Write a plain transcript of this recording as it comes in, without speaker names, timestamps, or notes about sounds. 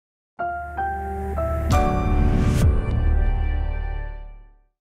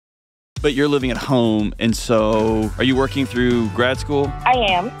But you're living at home, and so are you working through grad school? I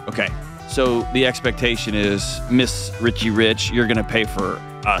am. Okay. So the expectation is, Miss Richie Rich, you're going to pay for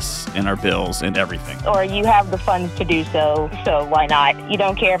us and our bills and everything. Or you have the funds to do so, so why not? You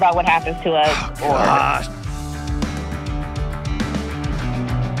don't care about what happens to us. Gosh.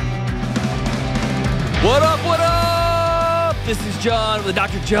 What up, what up? This is John with the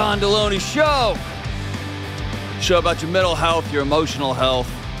Dr. John Delony Show. Show about your mental health, your emotional health,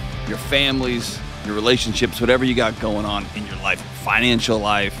 your families, your relationships, whatever you got going on in your life, financial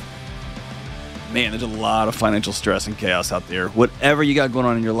life. Man, there's a lot of financial stress and chaos out there. Whatever you got going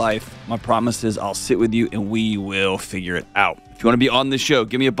on in your life, my promise is I'll sit with you and we will figure it out. If you want to be on this show,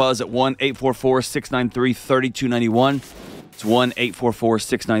 give me a buzz at 1-844-693-3291. It's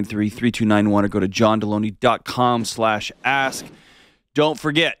 1-844-693-3291 or go to johndelony.com/ask. Don't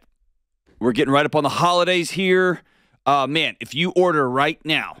forget, we're getting right up on the holidays here. Man, if you order right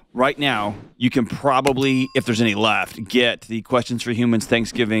now, you can probably, if there's any left, get the Questions for Humans,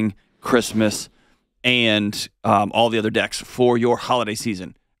 Thanksgiving, Christmas, and all the other decks for your holiday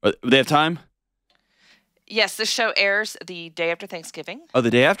season. Do they have time? Yes, this show airs the day after Thanksgiving. Oh, the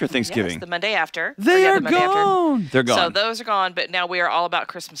day after Thanksgiving. Yes, the Monday after. They are gone. They're gone. So those are gone, but now we are all about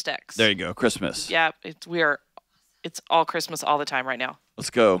Christmas decks. There you go, Christmas. Yeah, it's all Christmas all the time right now. Let's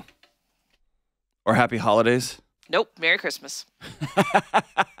go. Or happy holidays. Nope, Merry Christmas.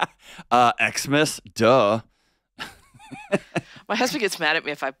 Xmas, duh. My husband gets mad at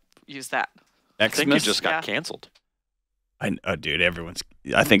me if I use that. I think you Xmas just got canceled. Dude,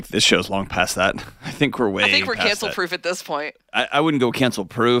 I think this show's long past that. I think we're way I think we're past cancel that. proof at this point. I wouldn't go cancel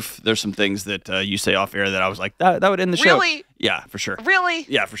proof. There's some things that you say off air that I was like, that would end the show. Really? Yeah, for sure. Really?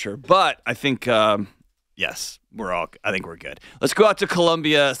 Yeah, for sure. But I think, yes, I think we're good. Let's go out to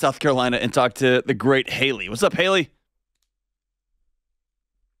Columbia, South Carolina, and talk to the great Haley. What's up, Haley?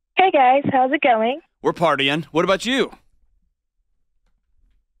 Hey guys, how's it going? We're partying. What about you?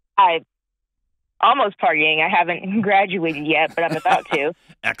 I'm almost partying. I haven't graduated yet, but I'm about to.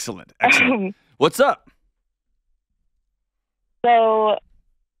 Excellent. What's up? So,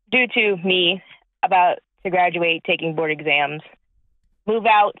 due to me about to graduate, taking board exams, move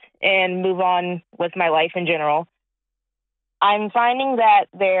out, and move on with my life in general, I'm finding that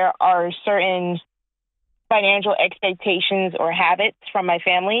there are certain financial expectations or habits from my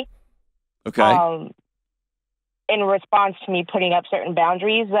family. Okay. In response to me putting up certain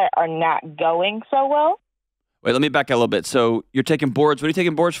boundaries that are not going so well. Wait, let me back out a little bit. So you're taking boards. What are you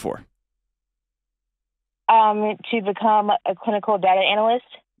taking boards for? To become a clinical data analyst.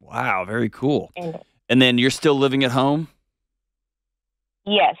 Wow, very cool. And then you're still living at home?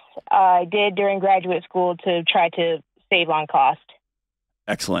 Yes, I did during graduate school to try to save on cost.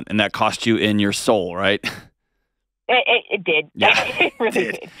 Excellent. And that cost you in your soul, right? It did. Yeah, it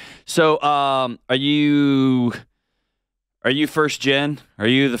really did. So are you first gen? Are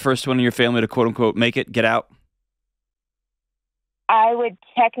you the first one in your family to quote unquote make it, get out? I would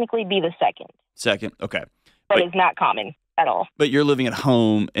technically be the second. Second, okay. But it's not common at all. But you're living at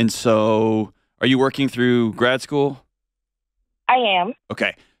home, and so are you working through grad school? I am.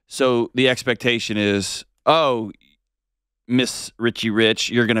 Okay. So the expectation is, Miss Richie Rich,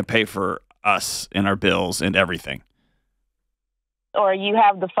 you're going to pay for us and our bills and everything. Or you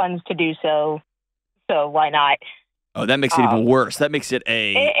have the funds to do so, so why not? Oh, that makes it even worse. That makes it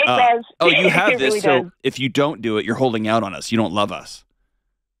It does. Oh, you have It this, really so does. if you don't do it, you're holding out on us. You don't love us.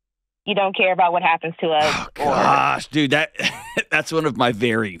 You don't care about what happens to us. Oh, gosh, dude, that's one of my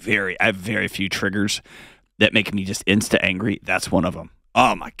I have very few triggers that make me just insta angry. That's one of them.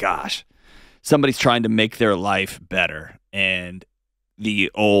 Oh, my gosh. Somebody's trying to make their life better, and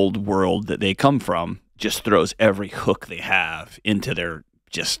the old world that they come from just throws every hook they have into their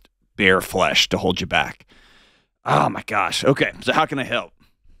just bare flesh to hold you back. Oh, my gosh. Okay, so how can I help?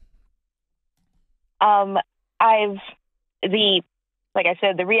 Like I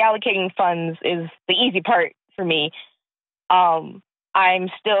said, the reallocating funds is the easy part for me. I'm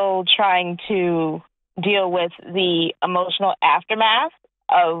still trying to deal with the emotional aftermath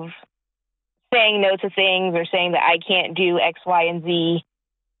of saying no to things or saying that I can't do X, Y, and Z.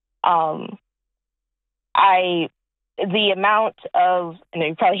 The amount of, I know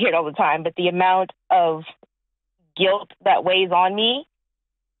you probably hear it all the time, but the amount of guilt that weighs on me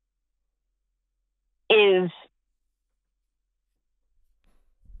is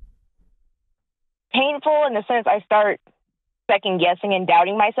painful in the sense I start second guessing and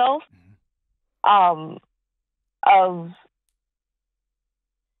doubting myself. I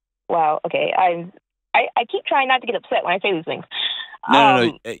keep trying not to get upset when I say these things.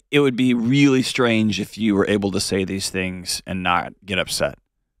 No. It would be really strange if you were able to say these things and not get upset.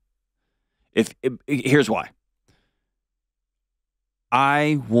 Here's why.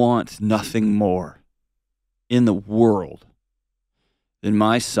 I want nothing more in the world than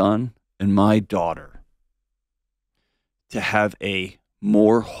my son and my daughter to have a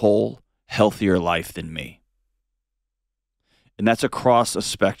more whole, healthier life than me. And that's across a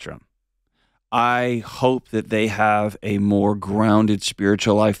spectrum. I hope that they have a more grounded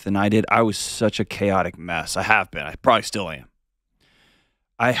spiritual life than I did. I was such a chaotic mess. I have been. I probably still am.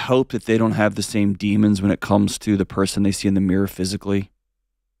 I hope that they don't have the same demons when it comes to the person they see in the mirror physically.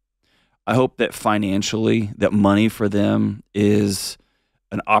 I hope that financially, that money for them is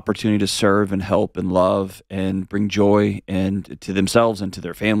an opportunity to serve and help and love and bring joy and to themselves and to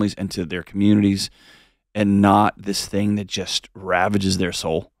their families and to their communities, and not this thing that just ravages their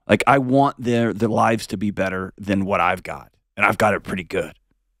soul. Like, I want their lives to be better than what I've got, and I've got it pretty good.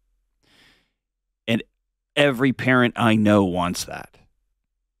 And every parent I know wants that.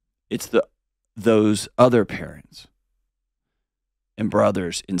 It's those other parents and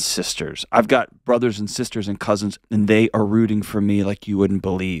brothers and sisters. I've got brothers and sisters and cousins, and they are rooting for me like you wouldn't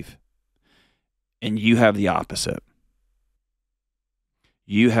believe. And you have the opposite.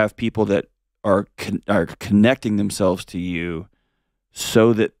 You have people that are connecting themselves to you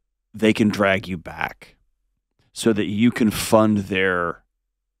so that they can drag you back, so that you can fund their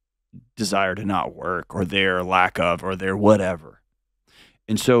desire to not work or their lack of or their whatever.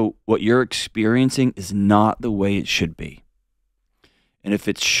 And so what you're experiencing is not the way it should be. And if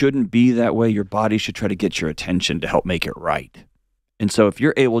it shouldn't be that way, your body should try to get your attention to help make it right. And so if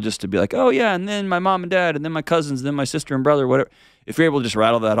you're able just to be like, oh yeah, and then my mom and dad, and then my cousins, and then my sister and brother, whatever. If you're able to just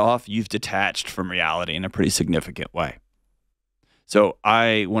rattle that off, you've detached from reality in a pretty significant way. So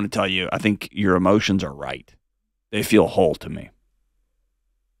I want to tell you, I think your emotions are right. They feel whole to me.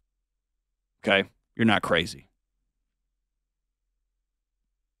 Okay? You're not crazy.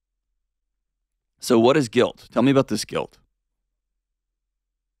 So what is guilt? Tell me about this guilt.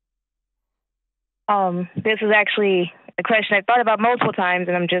 This is actually a question I've thought about multiple times,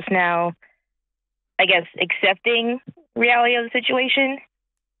 and I'm just now, I guess, accepting reality of the situation.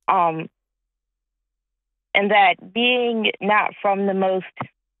 And that being not from the most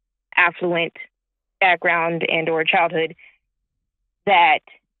affluent background and or childhood, that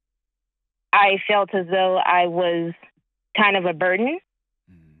I felt as though I was kind of a burden.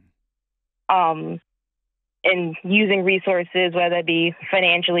 And using resources, whether it be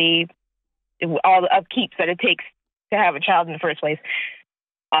financially, all the upkeeps that it takes to have a child in the first place.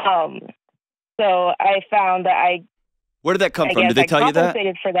 So I found that Where did that come from? Did they tell you that?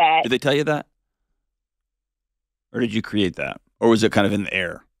 For that. Did they tell you that? Or did you create that? Or was it kind of in the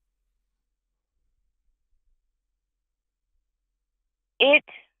air? It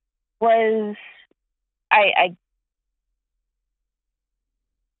was, how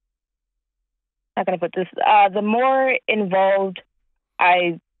can I put this? The more involved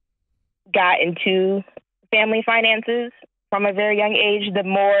I got into family finances from a very young age, the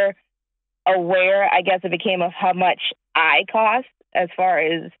more aware I guess I became of how much I cost as far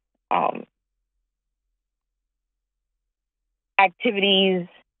as activities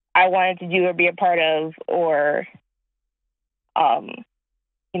I wanted to do or be a part of, or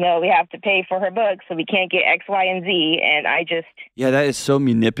we have to pay for her books, so we can't get X, Y, and Z. And I just... Yeah, that is so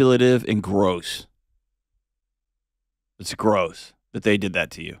manipulative and gross. It's gross that they did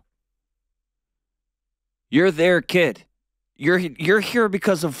that to you. You're their kid. You're here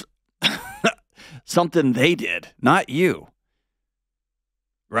because of something they did, not you.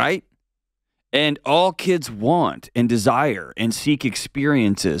 Right? And all kids want and desire and seek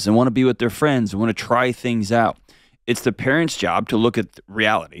experiences and want to be with their friends and want to try things out. It's the parents' job to look at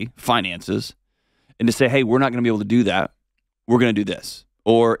reality, finances, and to say, hey, we're not going to be able to do that. We're going to do this.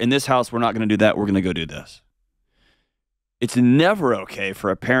 Or in this house, we're not going to do that. We're going to go do this. It's never okay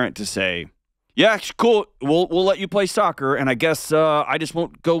for a parent to say, yeah, cool, we'll let you play soccer, and I guess I just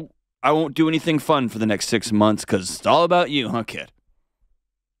won't go, I won't do anything fun for the next 6 months because it's all about you, huh, kid?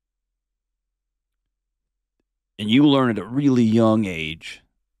 And you learn at a really young age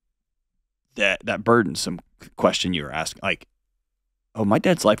that burdensome question you were asking, like, oh, my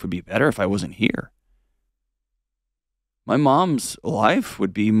dad's life would be better if I wasn't here. My mom's life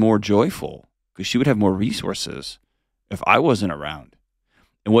would be more joyful because she would have more resources if I wasn't around.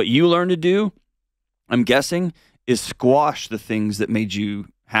 And what you learn to do, I'm guessing, is squash the things that made you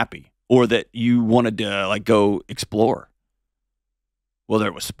happy or that you wanted to like go explore. Whether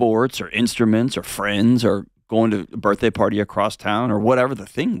it was sports or instruments or friends or going to a birthday party across town or whatever the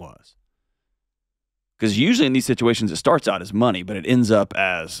thing was. Because usually in these situations, it starts out as money, but it ends up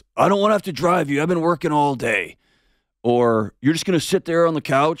as, I don't want to have to drive you. I've been working all day. Or you're just going to sit there on the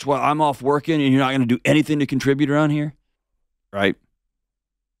couch while I'm off working and you're not going to do anything to contribute around here? Right?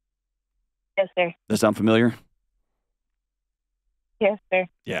 Yes, sir. That sound familiar? Yes, sir.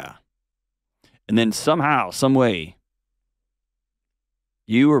 Yeah. And then somehow, some way,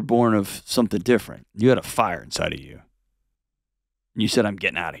 you were born of something different. You had a fire inside of you. And you said, I'm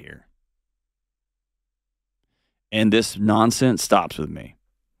getting out of here. And this nonsense stops with me.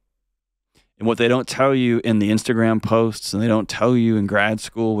 And what they don't tell you in the Instagram posts, and they don't tell you in grad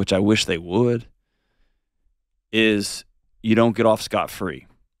school, which I wish they would, is you don't get off scot-free.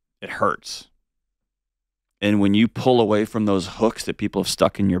 It hurts. And when you pull away from those hooks that people have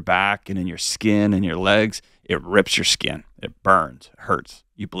stuck in your back and in your skin and your legs, it rips your skin. It burns. It hurts.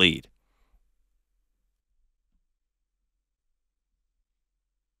 You bleed.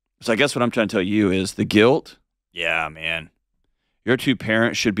 So I guess what I'm trying to tell you is the guilt, yeah, man. Your two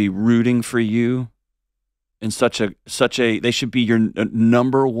parents should be rooting for you in such a, they should be your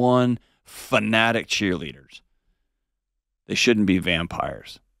number one fanatic cheerleaders. They shouldn't be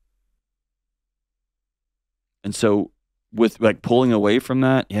vampires. And so with like pulling away from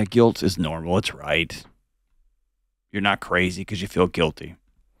that, yeah, guilt is normal. It's right. You're not crazy because you feel guilty.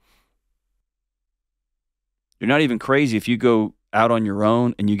 You're not even crazy if you go out on your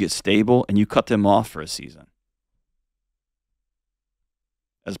own and you get stable and you cut them off for a season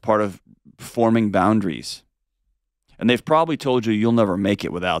as part of forming boundaries. And they've probably told you you'll never make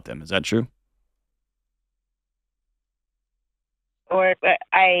it without them. Is that true? Or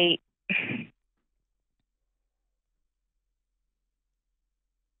I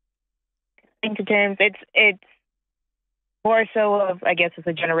think to terms, it's more so of, I guess it's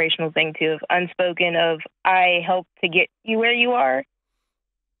a generational thing too, of unspoken of, I helped to get you where you are.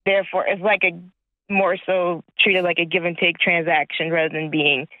 Therefore, it's like a more so treated like a give and take transaction rather than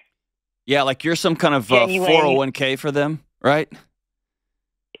being. Yeah, like you're some kind of 401k for them, right?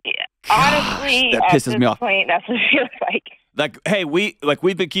 Yeah. Honestly, that pisses me off. Point, that's what it feels like. Like, hey,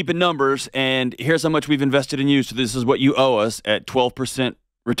 we've been keeping numbers, and here's how much we've invested in you, so this is what you owe us at 12%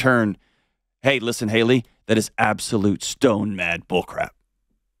 return. Hey, listen, Haley, that is absolute stone mad bullcrap.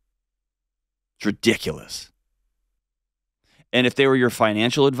 It's ridiculous. And if they were your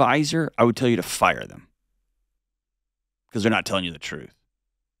financial advisor, I would tell you to fire them because they're not telling you the truth.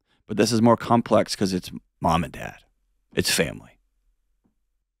 But this is more complex because it's mom and dad. It's family.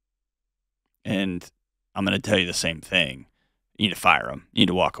 And I'm going to tell you the same thing. You need to fire them. You need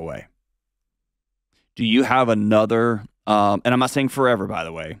to walk away. Do you have another, and I'm not saying forever, by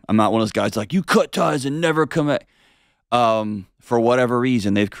the way. I'm not one of those guys like, you cut ties and never come back. For whatever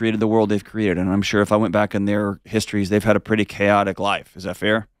reason, they've created the world they've created. And I'm sure if I went back in their histories, they've had a pretty chaotic life. Is that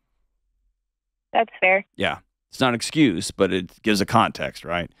fair? That's fair. Yeah. It's not an excuse, but it gives a context,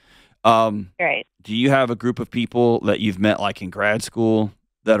 right? Right. Do you have a group of people that you've met like in grad school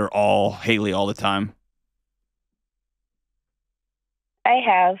that are all Haley all the time? I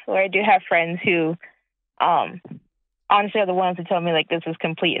have, or I do have friends who, honestly, are the ones who tell me like this is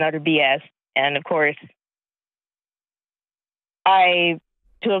complete and utter BS. And of course, to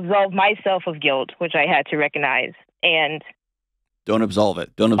absolve myself of guilt, which I had to recognize, and don't absolve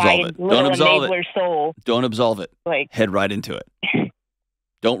it. Don't absolve it. Don't absolve it. Soul, don't absolve it. Like, head right into it.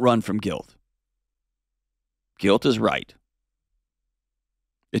 Don't run from guilt. Guilt is right.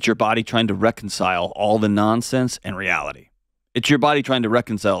 It's your body trying to reconcile all the nonsense and reality. It's your body trying to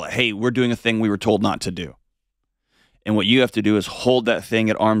reconcile, hey, we're doing a thing we were told not to do. And what you have to do is hold that thing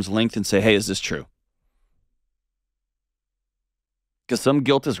at arm's length and say, hey, is this true? Because some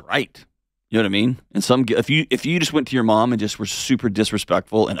guilt is right. You know what I mean? And some, if you just went to your mom and just were super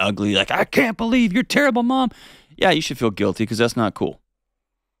disrespectful and ugly, like, I can't believe you're terrible, mom. Yeah, you should feel guilty because that's not cool.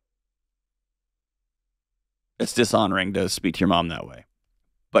 It's dishonoring to speak to your mom that way.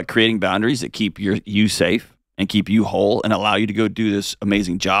 But creating boundaries that keep you safe and keep you whole and allow you to go do this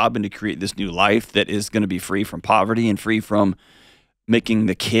amazing job and to create this new life that is going to be free from poverty and free from making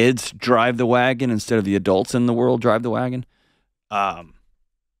the kids drive the wagon instead of the adults in the world drive the wagon. Yeah,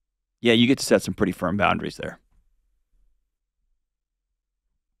 you get to set some pretty firm boundaries there.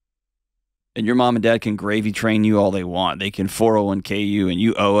 And your mom and dad can gravy train you all they want. They can 401k you, and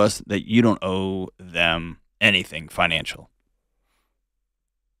you owe us that. You don't owe them anything financial.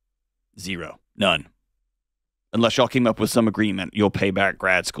 Zero. None. Unless y'all came up with some agreement, you'll pay back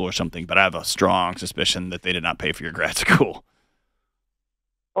grad school or something. But I have a strong suspicion that they did not pay for your grad school.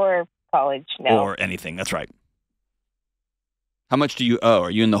 Or college, no. Or anything. That's right. How much do you owe?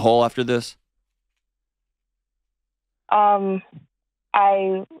 Are you in the hole after this? I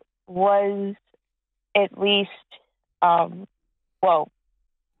was at least, well,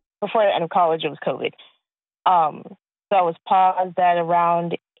 before the end of college, it was COVID. So I was paused at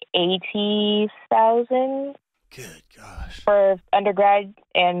around 80,000 Good gosh. for undergrad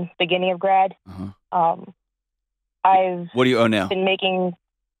and beginning of grad. I've What do you owe now? been making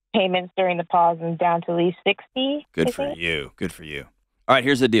payments during the pause and down to at least 60. Good for you. Good for you. All right,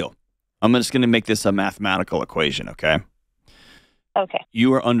 here's the deal. I'm just going to make this a mathematical equation, okay? Okay.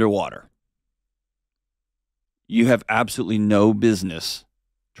 You are underwater. You have absolutely no business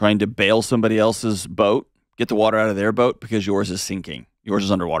trying to bail somebody else's boat, get the water out of their boat, because yours is sinking. Yours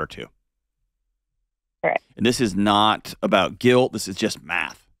is underwater too. Correct. And this is not about guilt. This is just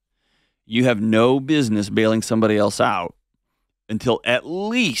math. You have no business bailing somebody else out until at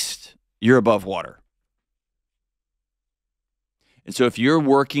least you're above water. And so if you're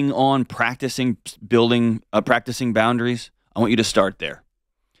working on practicing boundaries, I want you to start there.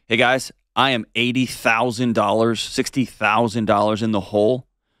 Hey guys, I am $80,000, $60,000 in the hole.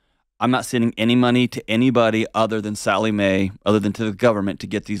 I'm not sending any money to anybody other than Sally Mae, other than to the government to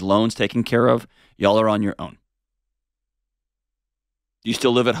get these loans taken care of. Y'all are on your own. Do you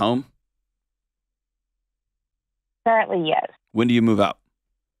still live at home? Currently, yes. When do you move out?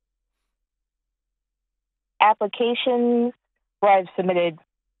 Applications where I've submitted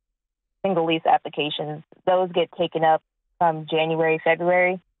single lease applications, those get taken up from January,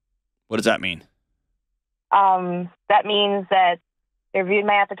 February. What does that mean? That means that they reviewed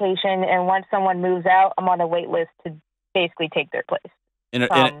my application, and once someone moves out, I'm on a wait list to basically take their place.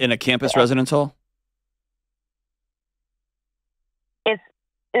 In a campus residence hall? It's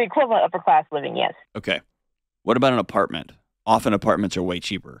the equivalent of upper class living, yes. Okay. What about an apartment? Often apartments are way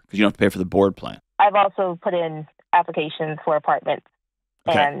cheaper because you don't have to pay for the board plan. I've also put in applications for apartments,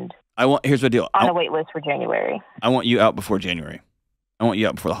 and here's the deal. On a wait list for January. I want you out before January. I want you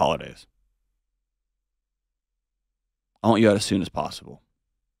out before the holidays. I want you out as soon as possible.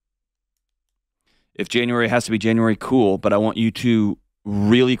 If January has to be January, cool, but I want you to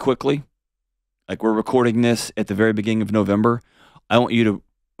really quickly, like we're recording this at the very beginning of November, I want you to,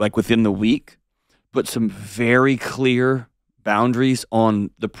 like within the week, put some very clear boundaries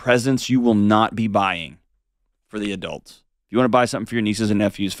on the presents you will not be buying for the adults. If you want to buy something for your nieces and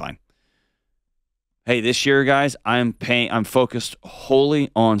nephews, fine. Hey, this year, guys, I'm focused wholly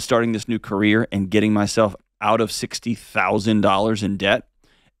on starting this new career and getting myself out of $60,000 in debt.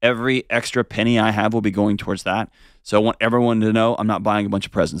 Every extra penny I have will be going towards that. So I want everyone to know I'm not buying a bunch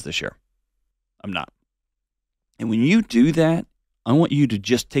of presents this year. I'm not. And when you do that, I want you to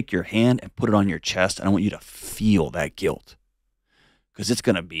just take your hand and put it on your chest, and I want you to feel that guilt because it's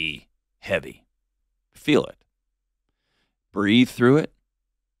going to be heavy. Feel it. Breathe through it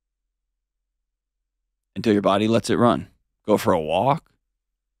until your body lets it run. Go for a walk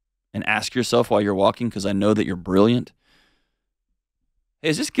and ask yourself while you're walking, because I know that you're brilliant. Hey,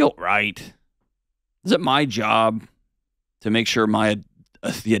 is this guilt right? Is it my job to make sure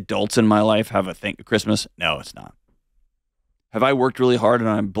the adults in my life have a Christmas? No, it's not. Have I worked really hard and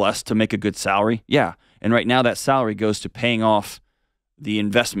I'm blessed to make a good salary? Yeah. And right now that salary goes to paying off the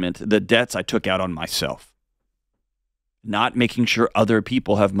investment, the debts I took out on myself. Not making sure other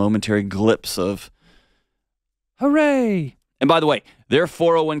people have momentary glimpse of, hooray. And by the way, their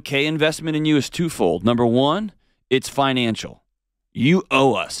 401k investment in you is twofold. Number one, it's financial. You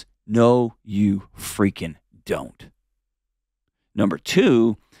owe us. No, you freaking don't. Number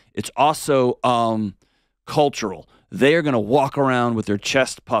two, it's also cultural. They are going to walk around with their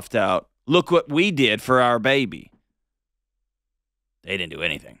chest puffed out. Look what we did for our baby. They didn't do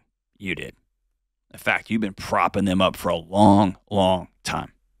anything. You did. In fact, you've been propping them up for a long, long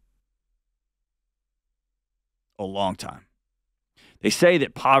time. A long time. They say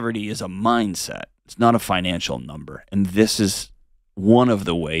that poverty is a mindset. It's not a financial number. And this is one of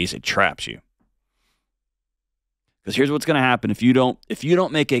the ways it traps you. Because here's what's going to happen if you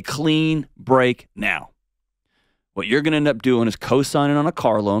don't make a clean break now. What you're going to end up doing is co-signing on a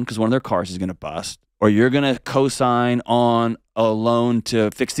car loan because one of their cars is going to bust, or you're going to co-sign on a loan to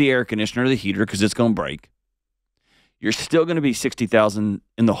fix the air conditioner or the heater because it's going to break. You're still going to be $60,000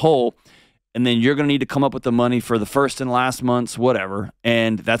 in the hole, and then you're going to need to come up with the money for the first and last month's whatever,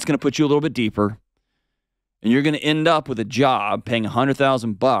 and that's going to put you a little bit deeper. And you're going to end up with a job paying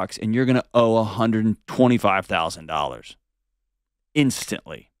 $100,000, and you're going to owe $125,000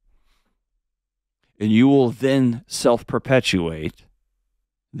 instantly. And you will then self-perpetuate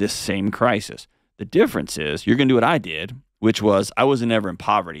this same crisis. The difference is you're going to do what I did, which was I wasn't ever in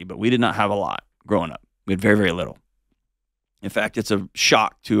poverty, but we did not have a lot growing up. We had very, very little. In fact, it's a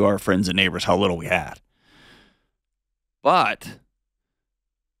shock to our friends and neighbors how little we had. But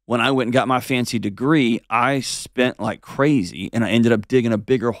when I went and got my fancy degree, I spent like crazy, and I ended up digging a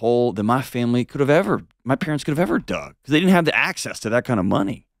bigger hole than my parents could have ever dug, because they didn't have the access to that kind of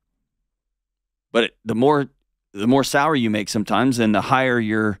money. But the more salary you make sometimes, and the higher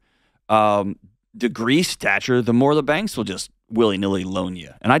your degree stature, the more the banks will just willy-nilly loan you.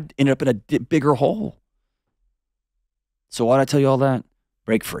 And I ended up in a bigger hole. So why'd I tell you all that?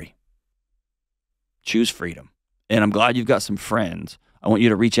 Break free. Choose freedom. And I'm glad you've got some friends. I want you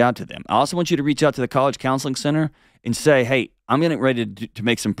to reach out to them. I also want you to reach out to the College Counseling Center and say, hey, I'm getting ready to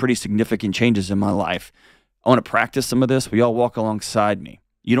make some pretty significant changes in my life. I want to practice some of this. Will y'all walk alongside me?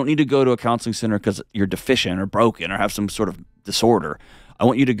 You don't need to go to a counseling center because you're deficient or broken or have some sort of disorder. I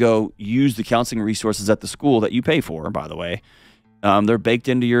want you to go use the counseling resources at the school that you pay for, by the way. They're baked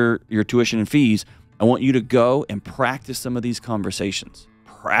into your tuition and fees. I want you to go and practice some of these conversations.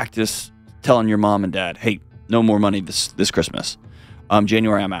 Practice telling your mom and dad, hey, no more money this Christmas.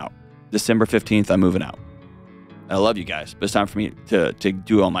 January, I'm out. December 15th, I'm moving out. I love you guys, but it's time for me to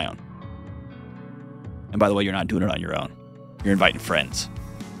do it on my own. And by the way, you're not doing it on your own. You're inviting friends.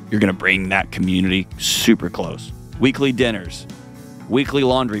 You're going to bring that community super close. Weekly dinners, weekly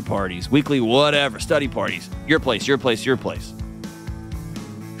laundry parties, weekly whatever, study parties. Your place, your place, your place.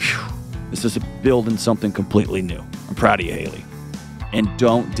 Whew. This is building something completely new. I'm proud of you, Haley. And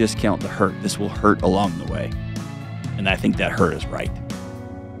don't discount the hurt. This will hurt along the way. And I think that hurt is right.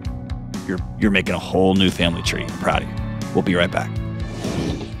 You're making a whole new family tree. I'm proud of you. We'll be right back.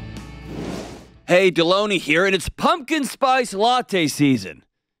 Hey, Delony here, and it's pumpkin spice latte season.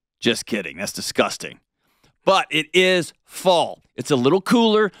 Just kidding. That's disgusting. But it is fall. It's a little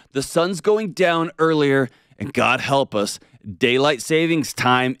cooler. The sun's going down earlier. And God help us, daylight savings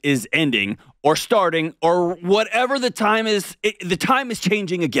time is ending or starting or whatever the time is. The time is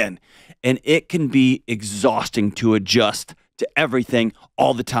changing again. And it can be exhausting to adjust to everything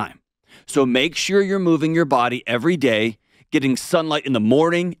all the time. So make sure you're moving your body every day, getting sunlight in the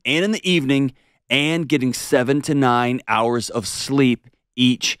morning and in the evening, and getting 7 to 9 hours of sleep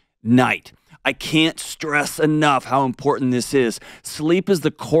each night. I can't stress enough how important this is. Sleep is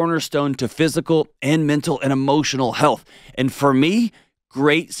the cornerstone to physical and mental and emotional health. And for me,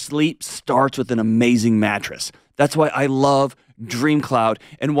 great sleep starts with an amazing mattress. That's why I love DreamCloud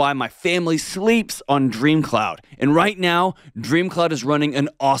and why my family sleeps on DreamCloud. And right now, DreamCloud is running an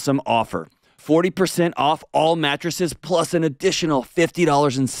awesome offer. 40% off all mattresses plus an additional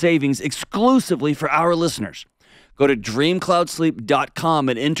 $50 in savings exclusively for our listeners. Go to dreamcloudsleep.com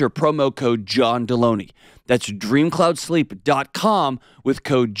and enter promo code John Delony. That's dreamcloudsleep.com with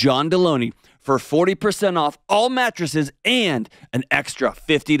code John Delony for 40% off all mattresses and an extra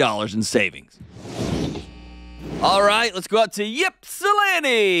 $50 in savings. All right, let's go out to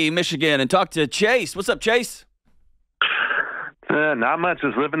Ypsilanti, Michigan, and talk to Chase. What's up, Chase? Not much.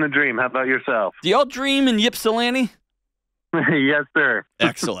 Just living the dream. How about yourself? Do y'all dream in Ypsilanti? Yes, sir.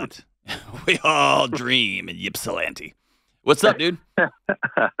 Excellent. We all dream in Ypsilanti. What's up, dude?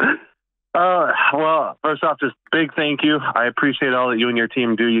 Well, first off, just big thank you. I appreciate all that you and your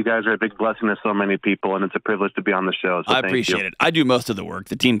team do. You guys are a big blessing to so many people, and it's a privilege to be on the show. So I appreciate it. I do most of the work.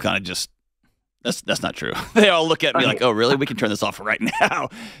 The team kind of just, that's not true. They all look at me like, oh, really? We can turn this off right now.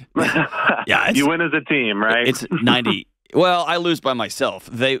 Yeah, you win as a team, right? It's 90. Well, I lose by myself.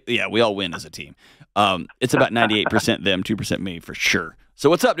 We all win as a team. It's about 98% them, 2% me for sure. So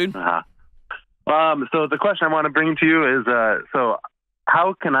what's up, dude? So the question I want to bring to you is, so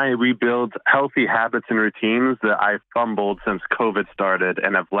how can I rebuild healthy habits and routines that I fumbled since COVID started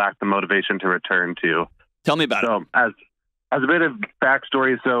and have lacked the motivation to return to? Tell me about it. As a bit of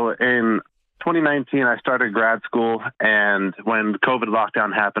backstory, so in 2019, I started grad school, and when COVID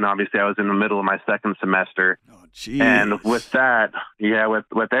lockdown happened, obviously I was in the middle of my second semester. Oh, geez. And with that,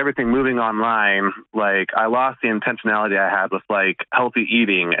 with everything moving online, like I lost the intentionality I had with like healthy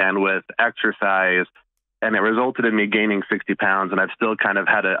eating and with exercise, and it resulted in me gaining 60 pounds. And I've still kind of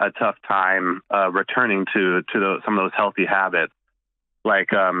had a tough time returning to some of those healthy habits. Like,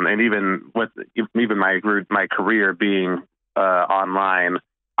 and even with my career being online,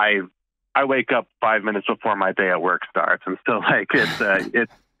 I wake up 5 minutes before my day at work starts, and still like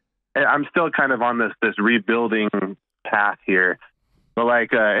I'm still kind of on this rebuilding path here. But like,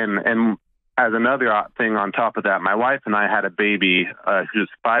 and as another thing on top of that, my wife and I had a baby who's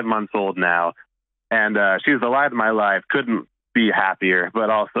 5 months old now, and she's the light of my life. Couldn't be happier. But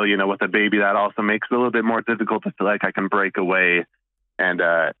also, with a baby, that also makes it a little bit more difficult to feel like I can break away and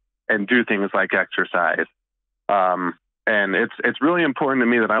do things like exercise. And it's really important to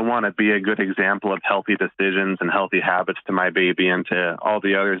me that I want to be a good example of healthy decisions and healthy habits to my baby and to all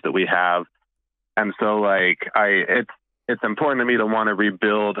the others that we have. And so like it's important to me to want to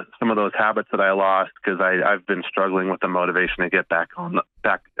rebuild some of those habits that I lost, because I've been struggling with the motivation to get back on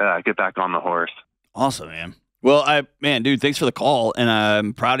the horse. Awesome, man. Well, dude, thanks for the call, and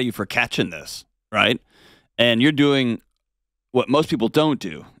I'm proud of you for catching this, right? And you're doing what most people don't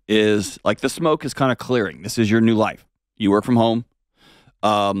do, is like the smoke is kind of clearing. This is your new life. You work from home.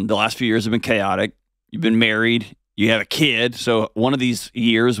 The last few years have been chaotic. You've been married. You have a kid. So one of these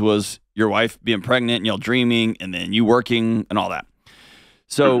years was your wife being pregnant and y'all dreaming, and then you working and all that.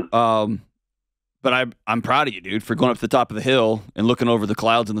 So, but I'm proud of you, dude, for going up to the top of the hill and looking over the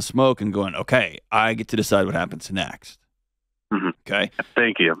clouds and the smoke and going, okay, I get to decide what happens next. Okay.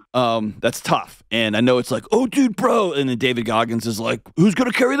 Thank you. That's tough. And I know it's like, oh, dude, bro. And then David Goggins is like, who's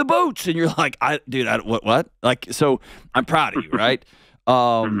going to carry the boats? And you're like, what? Like, so I'm proud of you, right?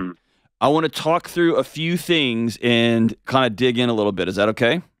 I want to talk through a few things and kind of dig in a little bit. Is that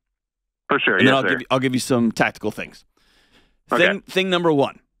okay? For sure. And then I'll give you some tactical things. Okay. Thing number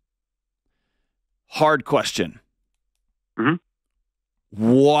one. Hard question.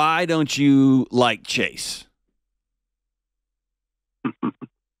 Why don't you like Chase?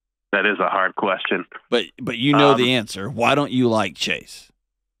 That is a hard question. But you know the answer. Why don't you like Chase?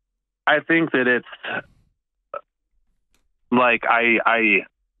 I think that it's like I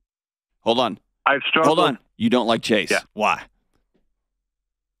Hold on. I've struggled. Hold on. You don't like Chase. Yeah. Why?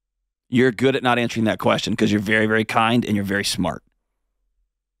 You're good at not answering that question because you're very, very kind and you're very smart.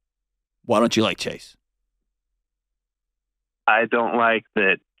 Why don't you like Chase? I don't like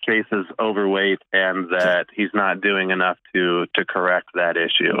that Chase is overweight and that he's not doing enough to correct that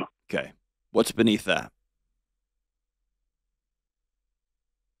issue. Okay. What's beneath that?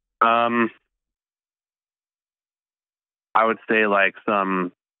 I would say like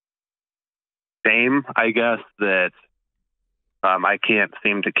some shame, I guess, that I can't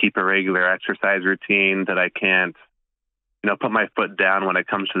seem to keep a regular exercise routine, that I can't, put my foot down when it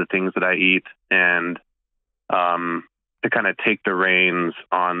comes to the things that I eat, and to kind of take the reins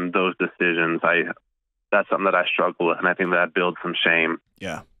on those decisions. That's something that I struggle with, and I think that builds some shame.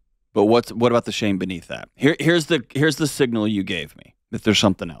 Yeah. But what about the shame beneath that? Here's the signal you gave me that there's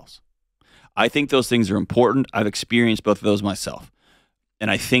something else. I think those things are important. I've experienced both of those myself. And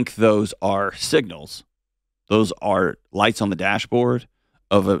I think those are signals. Those are lights on the dashboard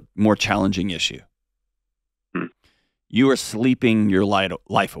of a more challenging issue. You are sleeping your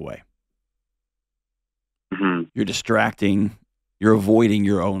life away. You're distracting. You're avoiding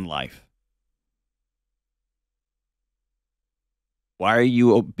your own life. Why are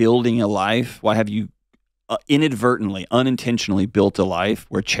you building a life? Why have you inadvertently, unintentionally built a life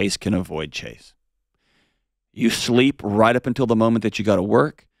where Chase can avoid Chase? You sleep right up until the moment that you got to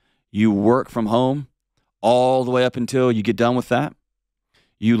work. You work from home all the way up until you get done with that.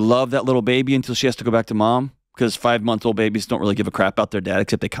 You love that little baby until she has to go back to mom, because 5-month-old babies don't really give a crap about their dad,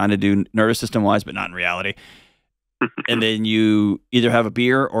 except they kind of do nervous system-wise, but not in reality. And then you either have a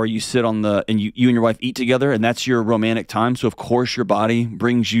beer or you sit on and you and your wife eat together, and that's your romantic time. So, of course, your body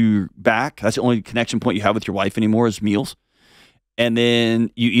brings you back. That's the only connection point you have with your wife anymore is meals. And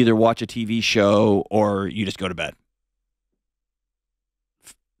then you either watch a TV show or you just go to bed.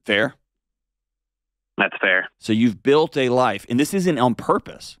 Fair? That's fair. So you've built a life, and this isn't on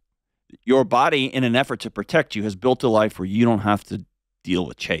purpose. Your body, in an effort to protect you, has built a life where you don't have to deal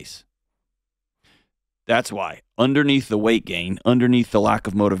with Chase. That's why, underneath the weight gain, underneath the lack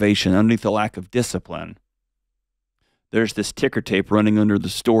of motivation, underneath the lack of discipline, there's this ticker tape running under the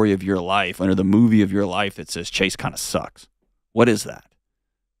story of your life, under the movie of your life that says Chase kind of sucks. What is that?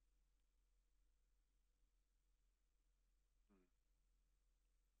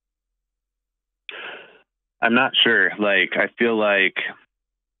 I'm not sure. Like, I feel like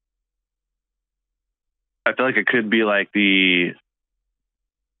it could be like maybe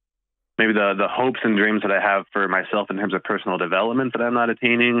the hopes and dreams that I have for myself in terms of personal development that I'm not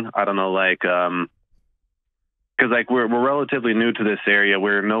attaining. I don't know, like, because like we're relatively new to this area.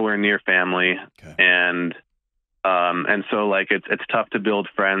 We're nowhere near family, Okay. and so like it's tough to build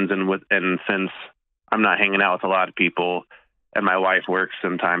friends, and since I'm not hanging out with a lot of people, and my wife works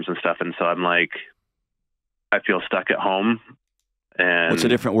sometimes and stuff, and so I'm like, I feel stuck at home. And What's a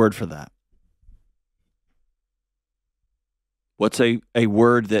different word for that? What's a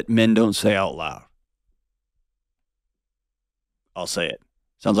word that men don't say out loud? I'll say it.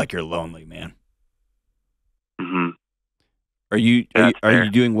 Sounds like you're lonely, man. Mm-hmm. Are you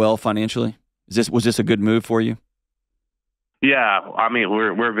doing well financially? Was this a good move for you? Yeah, I mean,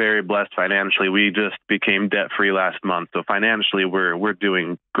 we're very blessed financially. We just became debt free last month, so financially we're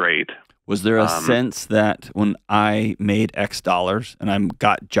doing great. Was there a sense that when I made X dollars and I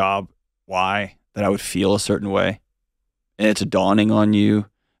got job Y that I would feel a certain way? and it's dawning on you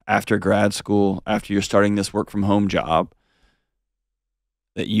after grad school, after you're starting this work from home job,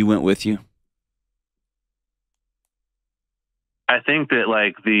 that you went with you? I think that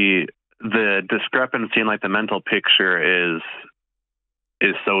like the discrepancy in like the mental picture is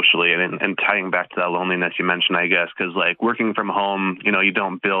socially and tying back to that loneliness you mentioned, I guess, because like working from home, you know, you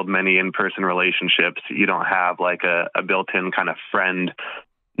don't build many in-person relationships. You don't have like a built-in kind of friend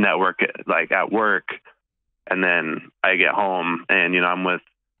network like at work. And then I get home and, you know, I'm with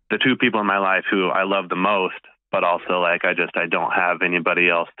the two people in my life who I love the most, but also like I don't have anybody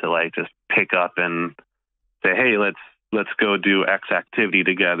else to like just pick up and say, hey, let's go do X activity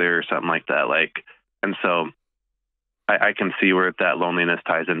together or something like that. Like, and so I can see where that loneliness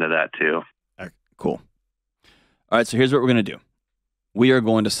ties into that too. Cool. All right, so here's what we're going to do. We are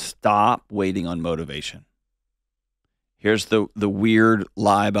going to stop waiting on motivation. Here's the weird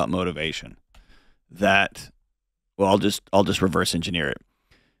lie about motivation that, well, I'll just reverse engineer it.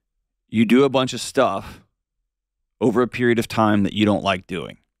 You do a bunch of stuff over a period of time that you don't like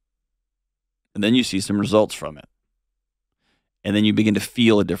doing. And then you see some results from it. And then you begin to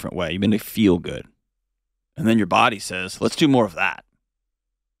feel a different way. You begin to feel good. And then your body says, let's do more of that.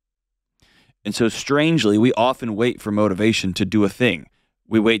 And so strangely, we often wait for motivation to do a thing.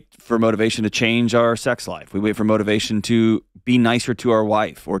 We wait for motivation to change our sex life. We wait for motivation to be nicer to our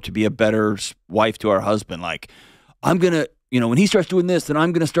wife or to be a better wife to our husband. Like, I'm going to, you know, when he starts doing this, then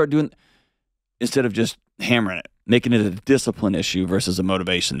I'm going to start doing, instead of just hammering it, making it a discipline issue versus a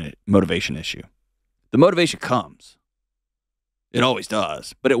motivation issue. The motivation comes. It always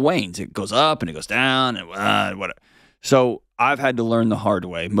does, but it wanes. It goes up and it goes down and whatever. So I've had to learn the hard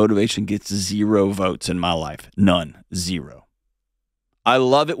way. Motivation gets 0 votes in my life. None. 0. I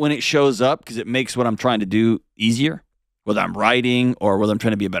love it when it shows up because it makes what I'm trying to do easier, whether I'm writing or whether I'm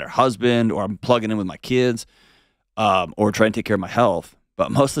trying to be a better husband or I'm plugging in with my kids or trying to take care of my health.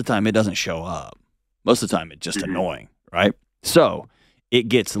 But most of the time, it doesn't show up. Most of the time, it's just annoying, right? So it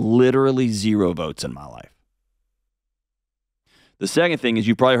gets literally 0 votes in my life. The second thing is,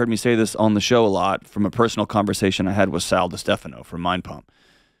 you probably heard me say this on the show a lot from a personal conversation I had with Sal DiStefano from Mind Pump.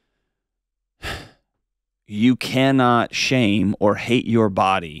 You cannot shame or hate your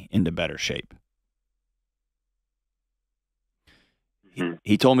body into better shape.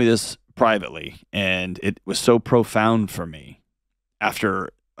 He told me this privately, and it was so profound for me.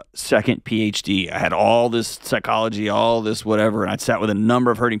 After second PhD, I had all this psychology, all this whatever, and I'd sat with a number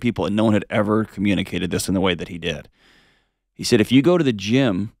of hurting people, and no one had ever communicated this in the way that he did. He said, if you go to the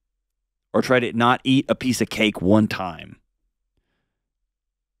gym or try to not eat a piece of cake one time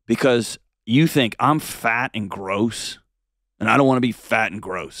because you think I'm fat and gross and I don't want to be fat and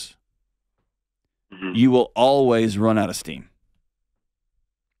gross, you will always run out of steam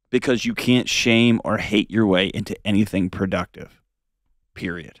because you can't shame or hate your way into anything productive,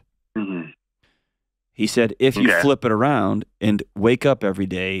 period. He said, if you flip it around and wake up every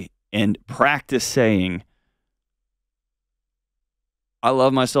day and practice saying, I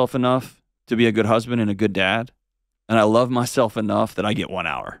love myself enough to be a good husband and a good dad, and I love myself enough that I get 1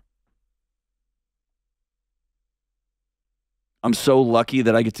 hour. I'm so lucky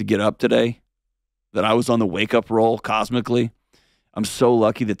that I get to get up today, that I was on the wake-up roll cosmically. I'm so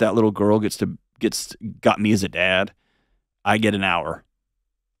lucky that that little girl got me as a dad. I get an hour.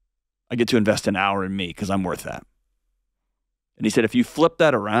 I get to invest an hour in me because I'm worth that. And he said, if you flip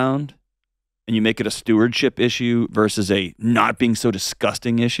that around and you make it a stewardship issue versus a not being so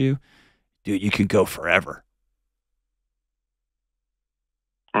disgusting issue, dude, you can go forever.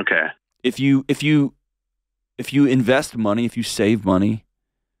 Okay. If you invest money, if you save money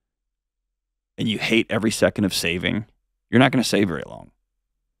and you hate every second of saving, you're not going to save very long.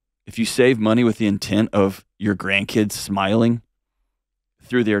 If you save money with the intent of your grandkids smiling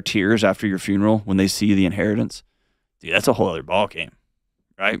through their tears after your funeral when they see the inheritance, dude, that's a whole other ball game,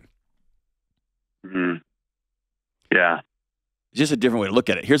 right? Yeah. It's just a different way to look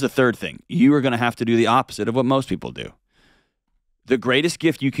at it. Here's the third thing. You are going to have to do the opposite of what most people do. The greatest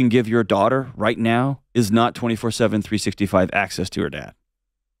gift you can give your daughter right now is not 24/7, 365 access to her dad.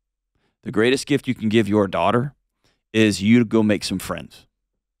 The greatest gift you can give your daughter is you to go make some friends.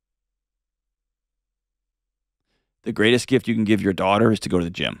 The greatest gift you can give your daughter is to go to the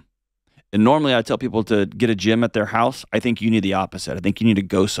gym. And normally I tell people to get a gym at their house. I think you need the opposite. I think you need to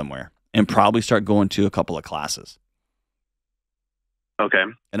go somewhere and probably start going to a couple of classes. Okay.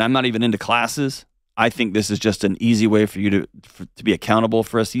 And I'm not even into classes. I think this is just an easy way for you to be accountable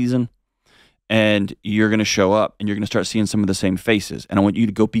for a season. And you're going to show up and you're going to start seeing some of the same faces. And I want you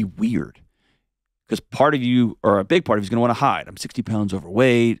to go be weird. Because part of you, or a big part of you, is going to want to hide. I'm 60 pounds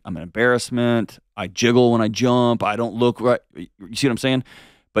overweight. I'm an embarrassment. I jiggle when I jump. I don't look right. You see what I'm saying?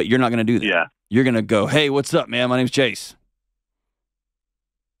 But you're not going to do that. Yeah. You're going to go, hey, what's up, man? My name's Chase.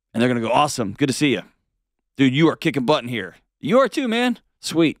 And they're going to go, awesome. Good to see you. Dude, you are kicking butt in here. You are too, man.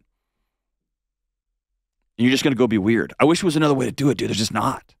 Sweet. And you're just going to go be weird. I wish there was another way to do it, dude. There's just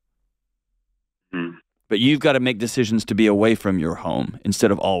not. But you've got to make decisions to be away from your home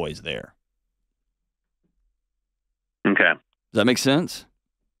instead of always there. Okay. Does that make sense?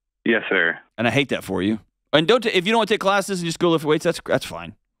 Yes, sir. And I hate that for you. And if you don't want to take classes and just go lift weights, that's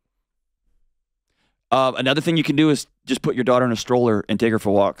fine. Another thing you can do is just put your daughter in a stroller and take her for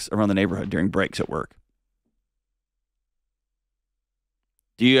walks around the neighborhood during breaks at work.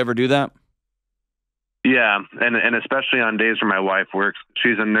 Do you ever do that? Yeah, and especially on days where my wife works.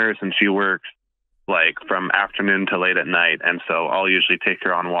 She's a nurse and she works like from afternoon to late at night, and so I'll usually take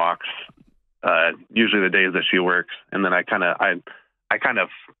her on walks. Usually the days that she works, and then I kind of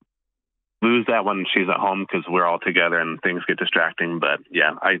lose that when she's at home because we're all together and things get distracting. But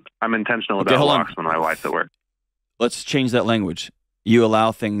yeah, I'm intentional about walks when my wife's at work. Let's change that language. You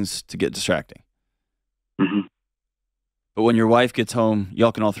allow things to get distracting. Mm-hmm. But when your wife gets home,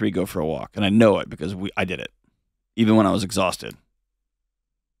 y'all can all three go for a walk. And I know it because I did it. Even when I was exhausted.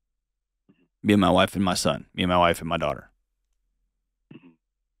 Me and my wife and my son. Me and my wife and my daughter.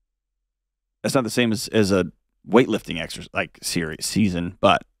 That's not the same as a weightlifting exercise, like season,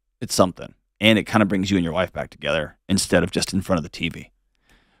 but it's something. And it kind of brings you and your wife back together instead of just in front of the TV.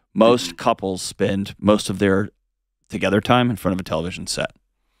 Most couples spend most of their together time in front of a television set.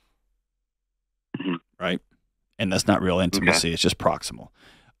 Right? And that's not real intimacy. Okay. It's just proximal.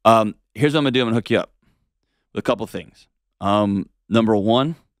 Here's what I'm going to do. I'm going to hook you up with a couple things. Number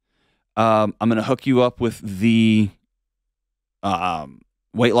one, I'm going to hook you up with the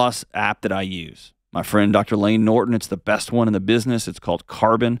weight loss app that I use. My friend, Dr. Lane Norton, it's the best one in the business. It's called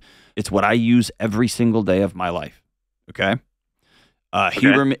Carbon. It's what I use every single day of my life. Okay?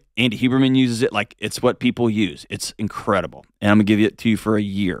 Andy Huberman uses it like it's what people use. It's incredible. And I'm going to give it to you for a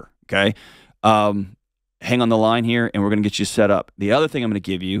year. Okay? Hang on the line here, and we're going to get you set up. The other thing I'm going to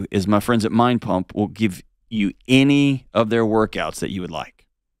give you is my friends at Mind Pump will give you any of their workouts that you would like.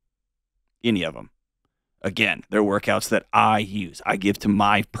 Any of them. Again, they're workouts that I use. I give to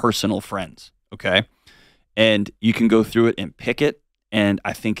my personal friends, okay? And you can go through it and pick it, and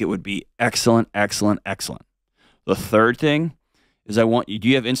I think it would be excellent, excellent, excellent. The third thing is do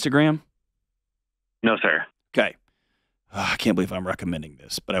you have Instagram? No, sir. Okay. I can't believe I'm recommending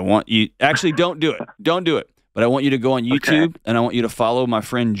this, but I want you, actually don't do it. Don't do it. But I want you to go on YouTube, and I want you to follow my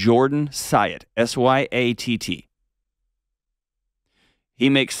friend Jordan Syatt, Syatt. He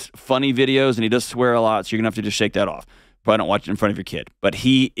makes funny videos, and he does swear a lot, so you're going to have to just shake that off. Probably don't watch it in front of your kid. But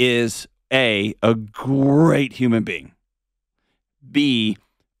he is, A, a great human being. B,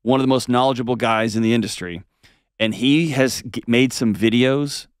 one of the most knowledgeable guys in the industry. And he has made some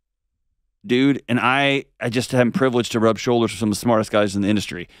videos, dude, and I just am privileged to rub shoulders with some of the smartest guys in the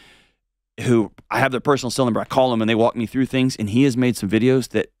industry who I have their personal cell number. I call them, and they walk me through things, and he has made some videos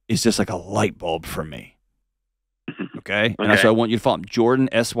that is just like a light bulb for me. Okay? And so I want you to follow him. Jordan,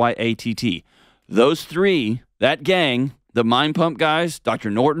 Syatt. Those three, that gang, the Mind Pump guys,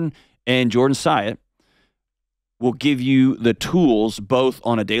 Dr. Norton and Jordan Syatt, will give you the tools both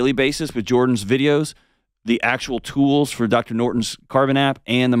on a daily basis with Jordan's videos, the actual tools for Dr. Norton's Carbon app,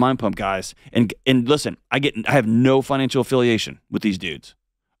 and the Mind Pump guys. And listen, I have no financial affiliation with these dudes.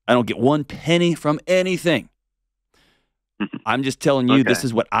 I don't get one penny from anything. I'm just telling you, this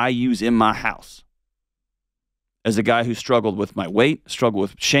is what I use in my house. As a guy who struggled with my weight, struggled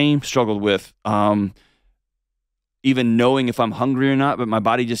with shame, struggled with even knowing if I'm hungry or not, but my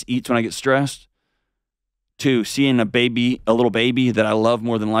body just eats when I get stressed, to seeing a little baby that I love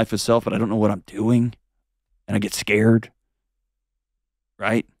more than life itself, but I don't know what I'm doing, and I get scared,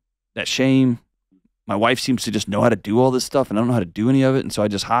 right? That shame. My wife seems to just know how to do all this stuff, and I don't know how to do any of it, and so I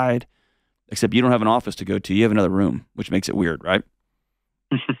just hide, except you don't have an office to go to. You have another room, which makes it weird, right?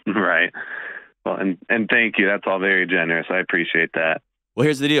 Right. Well, and thank you. That's all very generous. I appreciate that. Well,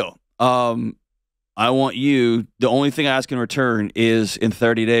 here's the deal. I want you, the only thing I ask in return is in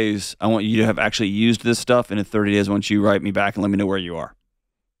 30 days, I want you to have actually used this stuff, and in 30 days, I want you to write me back and let me know where you are.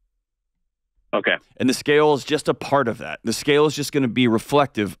 Okay. And the scale is just a part of that. The scale is just going to be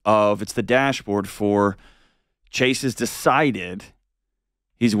reflective of, it's the dashboard for Chase has decided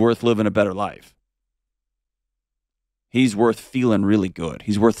he's worth living a better life. He's worth feeling really good.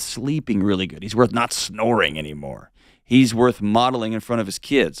 He's worth sleeping really good. He's worth not snoring anymore. He's worth modeling in front of his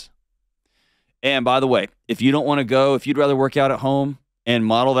kids. And by the way, if you don't want to go, if you'd rather work out at home and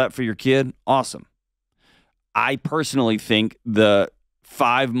model that for your kid, awesome. I personally think the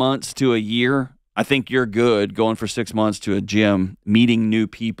 5 months to a year, I think you're good going for 6 months to a gym, meeting new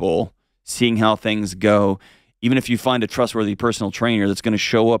people, seeing how things go. Even if you find a trustworthy personal trainer that's going to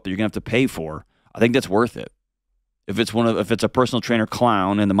show up that you're going to have to pay for, I think that's worth it. If it's a personal trainer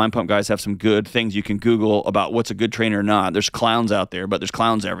clown, and the Mind Pump guys have some good things you can Google about what's a good trainer or not. There's clowns out there, but there's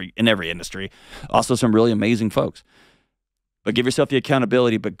clowns in every industry. Also some really amazing folks. But give yourself the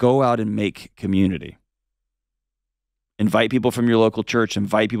accountability, but go out and make community. Invite people from your local church.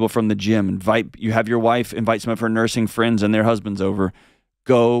 Invite people from the gym. You have your wife invite some of her nursing friends and their husbands over.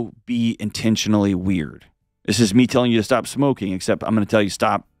 Go be intentionally weird. This is me telling you to stop smoking, except I'm going to tell you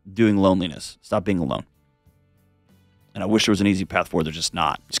stop doing loneliness. Stop being alone. And I wish there was an easy path forward. There's just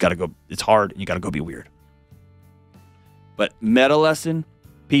not. You just got to go. It's hard, and you got to go be weird. But meta lesson,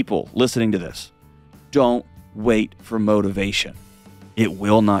 people listening to this, don't wait for motivation. It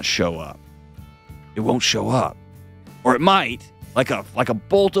will not show up. It won't show up. Or it might, like a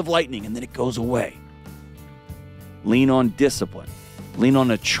bolt of lightning, and then it goes away. Lean on discipline. Lean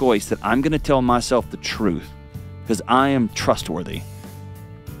on a choice that I'm going to tell myself the truth because I am trustworthy.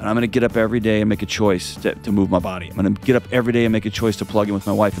 And I'm going to get up every day and make a choice to move my body. I'm going to get up every day and make a choice to plug in with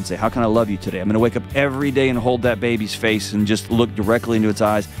my wife and say, how can I love you today? I'm going to wake up every day and hold that baby's face and just look directly into its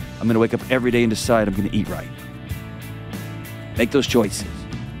eyes. I'm going to wake up every day and decide I'm going to eat right. Make those choices.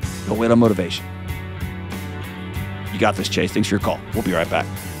 Don't wait on motivation. You got this, Chase. Thanks for your call. We'll be right back.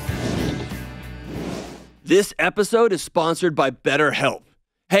 This episode is sponsored by BetterHelp.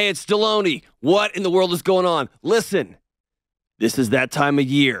 Hey, it's Delony. What in the world is going on? Listen. This is that time of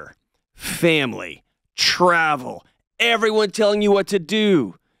year. Family, travel, everyone telling you what to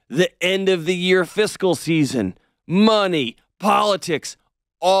do. The end of the year fiscal season, money, politics,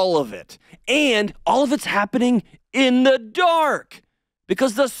 all of it. And all of it's happening in the dark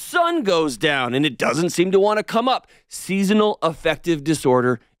because the sun goes down and it doesn't seem to want to come up. Seasonal affective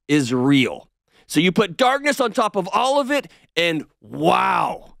disorder is real. So you put darkness on top of all of it and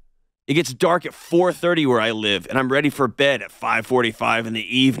wow. It gets dark at 4:30 where I live, and I'm ready for bed at 5:45 in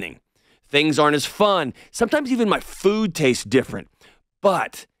the evening. Things aren't as fun. Sometimes even my food tastes different.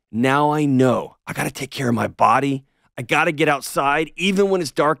 But now I know I got to take care of my body. I got to get outside, even when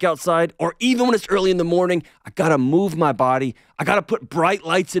it's dark outside, or even when it's early in the morning. I got to move my body. I got to put bright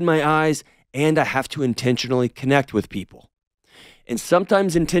lights in my eyes, and I have to intentionally connect with people. And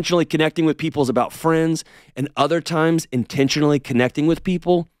sometimes intentionally connecting with people is about friends, and other times intentionally connecting with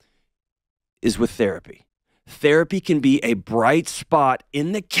people is with therapy. Therapy can be a bright spot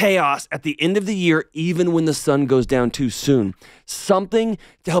in the chaos at the end of the year, even when the sun goes down too soon. Something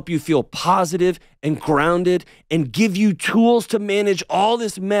to help you feel positive and grounded and give you tools to manage all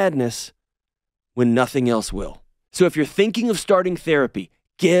this madness when nothing else will. So if you're thinking of starting therapy,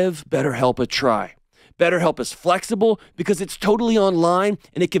 give BetterHelp a try. BetterHelp is flexible because it's totally online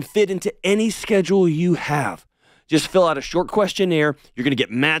and it can fit into any schedule you have. Just fill out a short questionnaire. You're going to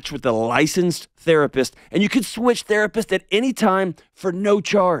get matched with a licensed therapist, and you can switch therapist at any time for no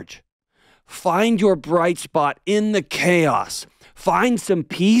charge. Find your bright spot in the chaos. Find some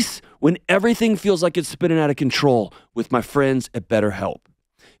peace when everything feels like it's spinning out of control with my friends at BetterHelp.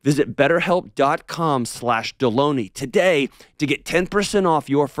 Visit BetterHelp.com/Delony today to get 10% off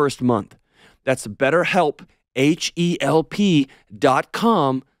your first month. That's BetterHelp,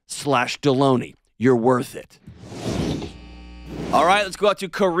 HELP.com/Delony. You're worth it. All right, let's go out to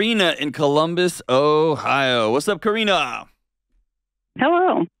Karina in Columbus, Ohio. What's up, Karina?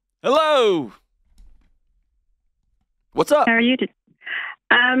 Hello. Hello. What's up? How are you?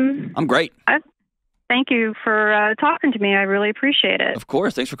 I'm great. Thank you for talking to me. I really appreciate it. Of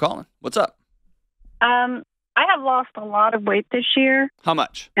course. Thanks for calling. What's up? I have lost a lot of weight this year. How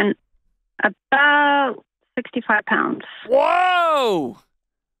much? And about 65 pounds. Whoa!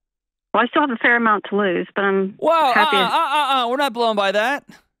 Well, I still have a fair amount to lose, but I'm happy. We're not blown by that.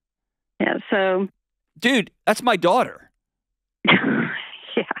 Yeah, so... Dude, that's my daughter.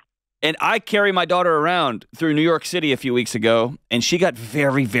 Yeah. And I carry my daughter around through New York City a few weeks ago, and she got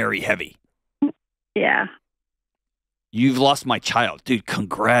very, very heavy. Yeah. You've lost my child. Dude,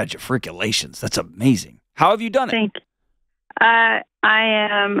 congratulations. That's amazing. How have you done it? Thank you. I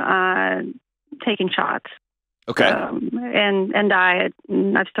am taking shots. Okay. And diet.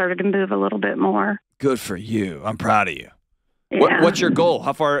 And I've started to move a little bit more. Good for you. I'm proud of you. Yeah. What's your goal?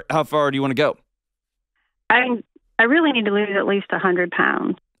 How far do you want to go? I really need to lose at least 100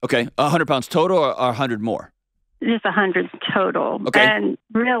 pounds. Okay. 100 pounds total or 100 more? Just 100 total. Okay. And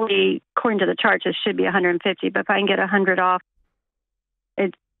really, according to the charts, it should be 150. But if I can get 100 off,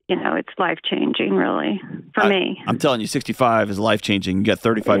 it's life-changing, really, for me. I'm telling you, 65 is life-changing. You got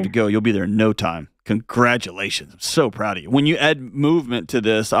 35 to go. You'll be there in no time. Congratulations. I'm so proud of you. When you add movement to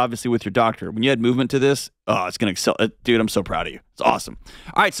this, obviously with your doctor, when you add movement to this, it's going to excel. Dude, I'm so proud of you. It's awesome.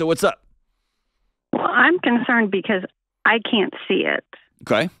 All right, so what's up? Well, I'm concerned because I can't see it.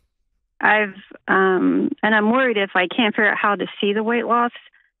 Okay. And I'm worried if I can't figure out how to see the weight loss,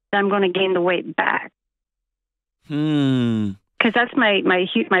 that I'm going to gain the weight back. Because that's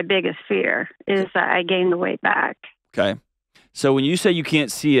my biggest fear is that I gain the weight back. Okay. So when you say you can't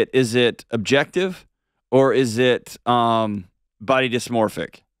see it, is it objective or is it body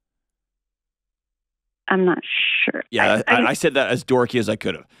dysmorphic? I'm not sure. Yeah, I said that as dorky as I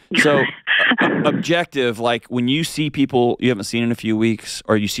could have. So objective, like when you see people you haven't seen in a few weeks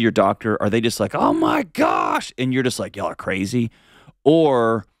or you see your doctor, are they just like, oh my gosh, and you're just like, y'all are crazy?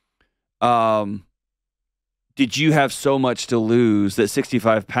 Or did you have so much to lose that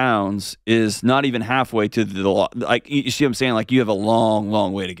 65 pounds is not even halfway to the, like, you see what I'm saying? Like you have a long,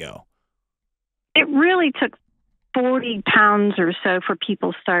 long way to go. It really took 40 pounds or so for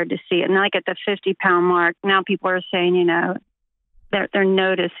people started to see it. And like at the 50-pound mark, now people are saying, you know, they're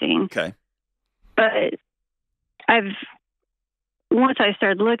noticing. Okay. But once I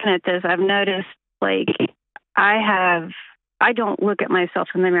started looking at this, I've noticed like I don't look at myself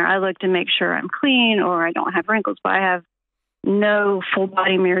in the mirror. I look to make sure I'm clean or I don't have wrinkles, but I have no full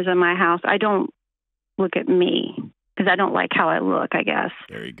body mirrors in my house. I don't look at me because I don't like how I look, I guess.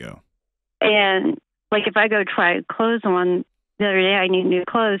 There you go. And like if I go try clothes on, the other day I need new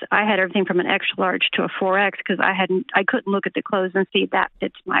clothes. I had everything from an extra large to a 4X because I couldn't look at the clothes and see that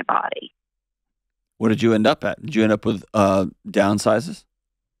fits my body. What did you end up at? Did you end up with downsizes?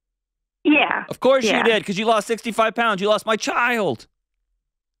 Yeah. Of course you did, because you lost 65 pounds. You lost my child.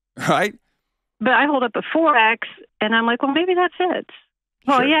 Right? But I hold up a 4X, and I'm like, well, maybe that fits.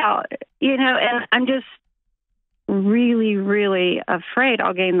 Well, Sure. yeah, you know, and I'm just really, really afraid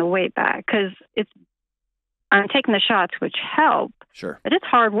I'll gain the weight back because I'm taking the shots, which help. Sure. But it's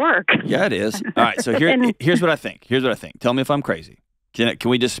hard work. Yeah, it is. All right, so here's what I think. Tell me if I'm crazy. Can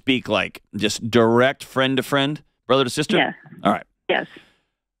we just speak like just direct friend to friend, brother to sister? Yeah. All right. Yes.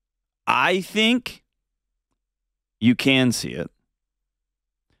 I think you can see it.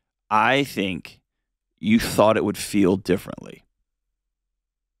 I think you thought it would feel differently.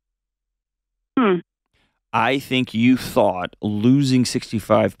 I think you thought losing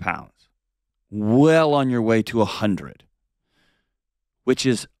 65 pounds, well on your way to 100, which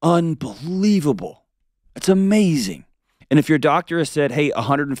is unbelievable. It's amazing. And if your doctor has said, hey,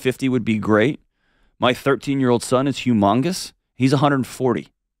 150 would be great, my 13-year-old son is humongous. He's 140.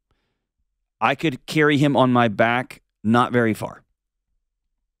 I could carry him on my back not very far.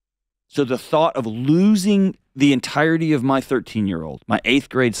 So the thought of losing the entirety of my 13-year-old, my 8th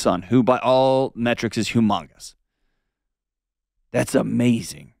grade son, who by all metrics is humongous, that's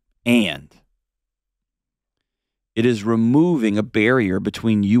amazing. And it is removing a barrier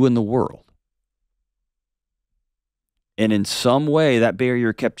between you and the world. And in some way, that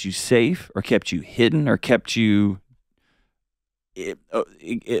barrier kept you safe or kept you hidden or kept you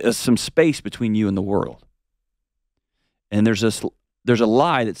some space between you and the world. And there's a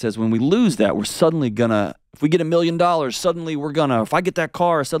lie that says when we lose that, we're suddenly gonna, if we get $1 million, suddenly we're gonna, if I get that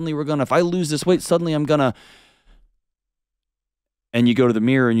car, suddenly we're gonna, if I lose this weight, suddenly I'm gonna. And you go to the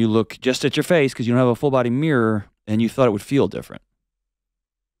mirror and you look just at your face because you don't have a full body mirror and you thought it would feel different.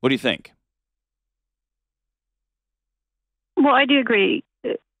 What do you think? Well, I do agree.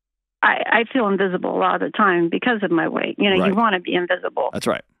 I feel invisible a lot of the time because of my weight. You know, Right. You want to be invisible. That's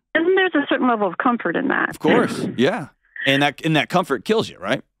right. And there's a certain level of comfort in that. Of course. Yeah. And that comfort kills you,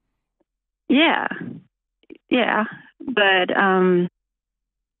 right? Yeah. Yeah. But,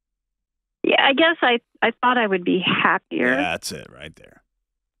 yeah, I guess I thought I would be happier. Yeah, that's it right there.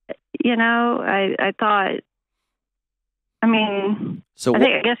 You know, I thought, I mean, So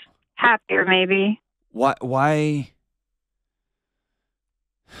I guess happier maybe. why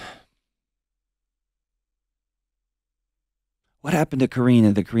what happened to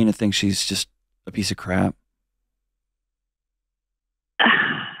Karina? That Karina thinks she's just a piece of crap?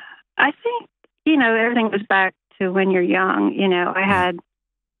 I think, you know, everything goes back to when you're young. You know,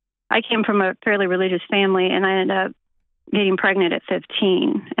 I came from a fairly religious family and I ended up getting pregnant at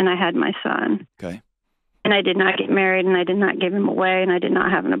 15 and I had my son. Okay. And I did not get married and I did not give him away and I did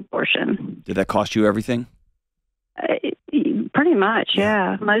not have an abortion. Did that cost you everything? Pretty much,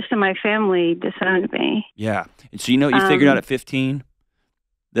 yeah. Most of my family disowned me. Yeah. And so you figured out at 15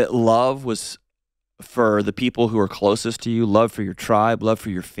 that love was for the people who are closest to you, love for your tribe, love for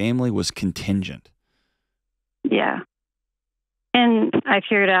your family was contingent. Yeah. And I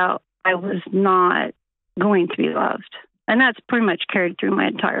figured out I was not going to be loved. And that's pretty much carried through my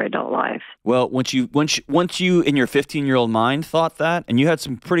entire adult life. Well, once you in your 15-year-old mind thought that, and you had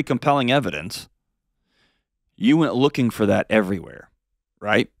some pretty compelling evidence, you went looking for that everywhere,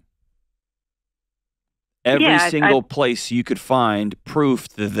 right? Every single place you could find proof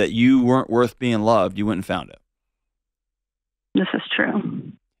that you weren't worth being loved, you went and found it. This is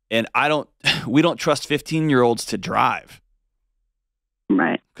true. And we don't trust 15-year-olds to drive.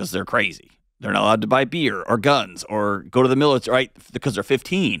 Right. Because they're crazy. They're not allowed to buy beer or guns or go to the military, right? Because they're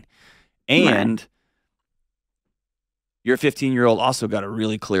 15. And your 15-year-old also got a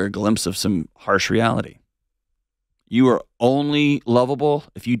really clear glimpse of some harsh reality. You are only lovable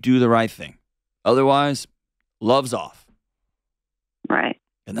if you do the right thing. Otherwise, love's off. Right.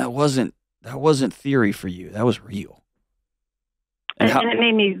 And that wasn't theory for you. That was real. And it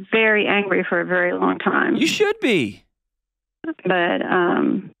made me very angry for a very long time. You should be. But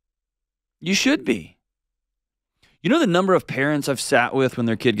you should be. You know the number of parents I've sat with when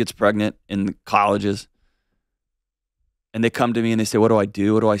their kid gets pregnant in colleges, and they come to me and they say, "What do I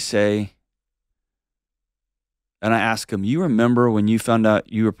do? What do I say?" And I ask them, "You remember when you found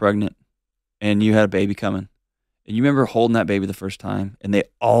out you were pregnant and you had a baby coming? And you remember holding that baby the first time?" And they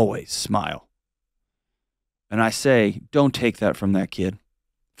always smile. And I say, don't take that from that kid.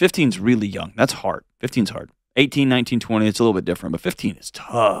 15's really young. That's hard. 15's hard. 18, 19, 20, it's a little bit different, but 15 is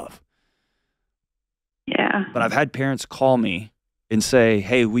tough. Yeah. But I've had parents call me and say,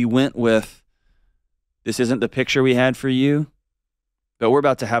 hey, we went with, this isn't the picture we had for you, but we're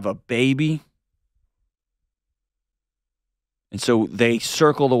about to have a baby. And so they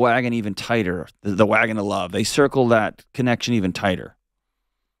circle the wagon even tighter, the wagon of love. They circle that connection even tighter.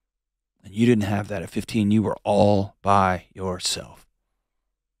 And you didn't have that at 15. You were all by yourself.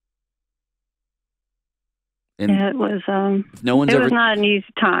 And it was. No one's it ever. was not an easy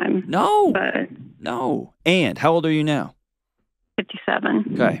time. No. But no. And how old are you now?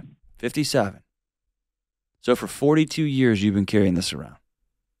 57. Okay, 57. So for 42 years, you've been carrying this around.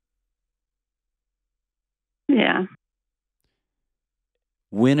 Yeah.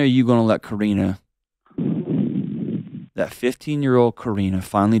 When are you going to let Karina, that 15-year-old Karina,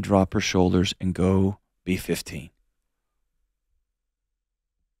 finally drop her shoulders and go be 15?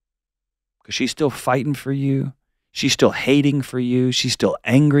 Because she's still fighting for you. She's still hating for you. She's still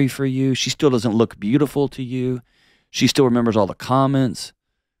angry for you. She still doesn't look beautiful to you. She still remembers all the comments.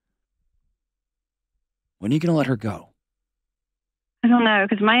 When are you going to let her go? I don't know,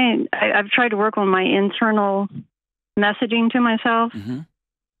 because I've tried to work on my internal messaging to myself, Mm-hmm.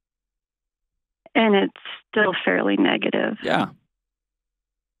 and it's still fairly negative. Yeah.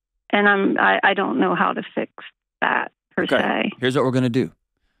 And I don't know how to fix that per se. Here's what we're going to do.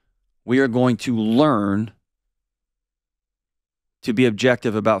 We are going to learn to be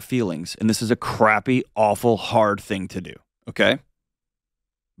objective about feelings. And this is a crappy, awful, hard thing to do. Okay?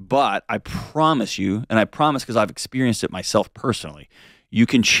 But I promise you, and I promise because I've experienced it myself personally, you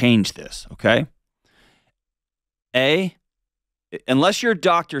can change this. Okay? Unless your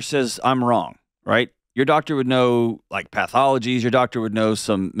doctor says I'm wrong, right? Your doctor would know like pathologies. Your doctor would know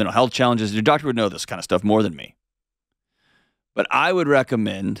some mental health challenges. Your doctor would know this kind of stuff more than me. But I would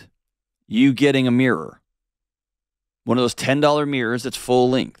recommend you getting a mirror, one of those $10 mirrors that's full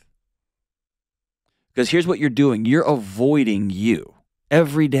length. Because here's what you're doing. You're avoiding you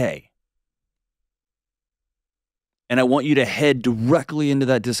every day. And I want you to head directly into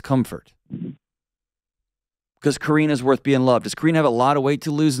that discomfort. Because Karina's worth being loved. Does Karina have a lot of weight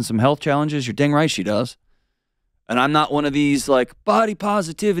to lose and some health challenges? You're dang right she does. And I'm not one of these like body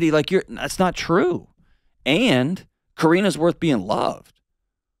positivity, like that's not true. And Karina's worth being loved.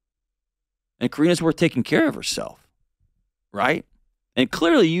 And Karina's worth taking care of herself. Right? And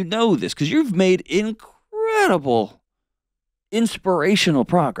clearly you know this because you've made incredible, inspirational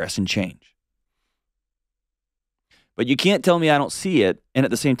progress and change. But you can't tell me I don't see it and at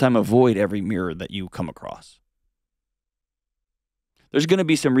the same time avoid every mirror that you come across. There's going to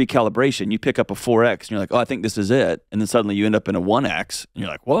be some recalibration. You pick up a 4X and you're like, oh, I think this is it. And then suddenly you end up in a 1X and you're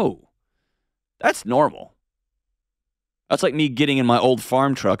like, whoa, that's normal. That's like me getting in my old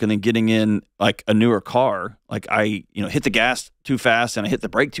farm truck and then getting in like a newer car. Like I, hit the gas too fast and I hit the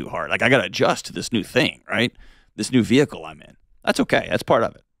brake too hard. Like I got to adjust to this new thing, right? This new vehicle I'm in. That's okay. That's part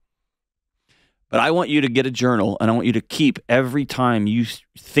of it. But I want you to get a journal and I want you to keep every time you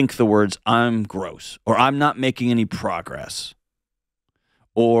think the words, I'm gross, or I'm not making any progress,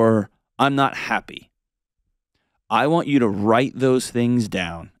 or I'm not happy. I want you to write those things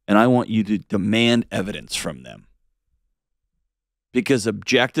down and I want you to demand evidence from them. Because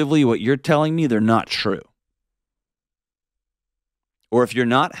objectively, what you're telling me, they're not true. Or if you're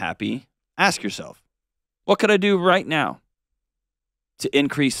not happy, ask yourself, What could I do right now to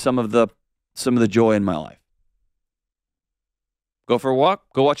increase some of the joy in my life? Go for a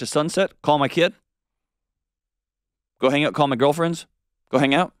walk? Go watch a sunset? Call my kid? Go hang out, call my girlfriends? Go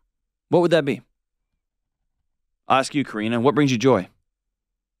hang out? What would that be? I'll ask you, Karina, what brings you joy?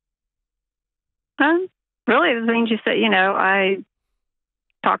 Really, the things you said, I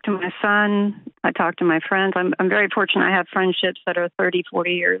talk to my son. I talk to my friends. I'm very fortunate. I have friendships that are 30,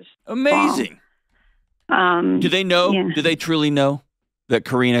 40 years Amazing. long. Do they know? Yeah. Do they truly know that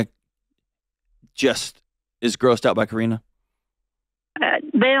Karina just is grossed out by Karina?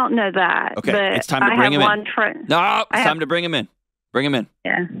 They don't know that. Okay, but it's time to bring him in. No, it's I time to bring him in. Bring him in.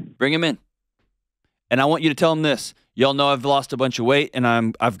 Yeah. Bring him in. And I want you to tell him this. Y'all know I've lost a bunch of weight, and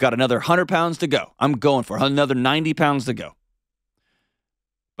I've got another 100 pounds to go. I'm going for another 90 pounds to go.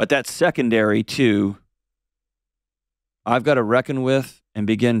 But that's secondary to I've got to reckon with and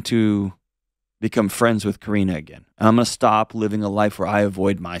begin to become friends with Karina again. And I'm going to stop living a life where I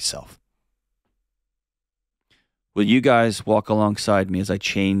avoid myself. Will you guys walk alongside me as I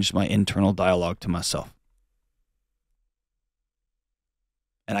change my internal dialogue to myself?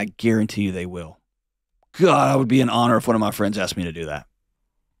 And I guarantee you they will. God, it would be an honor if one of my friends asked me to do that.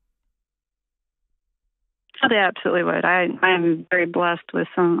 Oh, they absolutely would. I'm very blessed with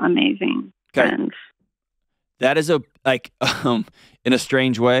some amazing friends. That is in a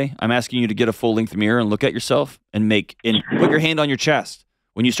strange way, I'm asking you to get a full-length mirror and look at yourself and put your hand on your chest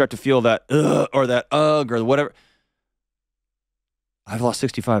when you start to feel that or that or whatever. I've lost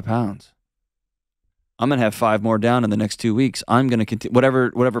 65 pounds. I'm going to have 5 more down in the next 2 weeks. I'm going to continue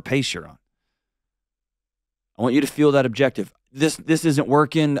whatever pace you're on. I want you to feel that objective. This isn't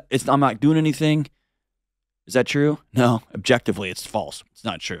working. I'm not doing anything. Is that true? No. Objectively, it's false. It's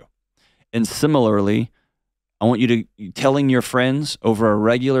not true. And similarly, I want you to telling your friends over a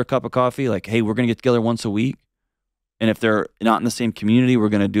regular cup of coffee, like, hey, we're going to get together once a week. And if they're not in the same community, we're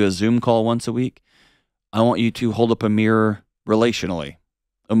going to do a Zoom call once a week. I want you to hold up a mirror relationally,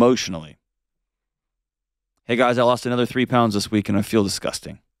 emotionally. Hey, guys, I lost another 3 pounds this week, and I feel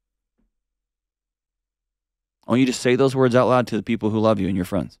disgusting. I want you to say those words out loud to the people who love you and your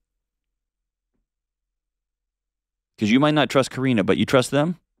friends. Because you might not trust Karina, but you trust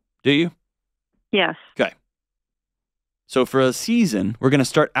them, do you? Yes. Okay. So for a season, we're going to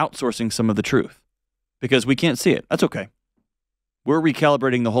start outsourcing some of the truth because we can't see it. That's okay. We're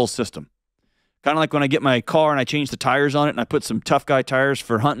recalibrating the whole system. Kind of like when I get my car and I change the tires on it and I put some tough guy tires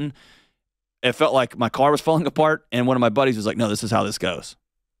for hunting. It felt like my car was falling apart, and one of my buddies was like, no, this is how this goes.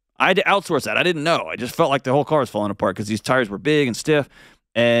 I had to outsource that. I didn't know. I just felt like the whole car was falling apart because these tires were big and stiff,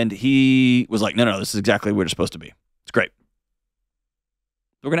 and he was like, no, this is exactly where it's supposed to be. It's great.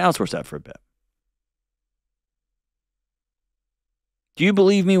 We're going to outsource that for a bit. Do you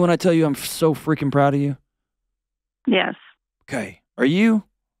believe me when I tell you I'm so freaking proud of you? Yes. Okay. Are you?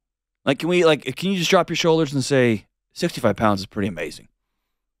 Can you just drop your shoulders and say 65 pounds is pretty amazing?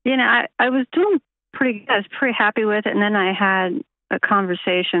 I was doing pretty good. I was pretty happy with it. And then I had a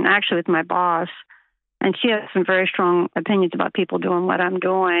conversation actually with my boss, and she has some very strong opinions about people doing what I'm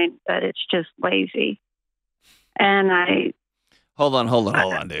doing, but it's just lazy. And I... Hold on,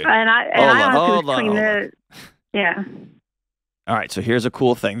 dude. Hold on. Yeah. All right, so here's a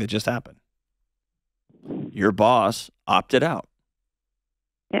cool thing that just happened. Your boss opted out.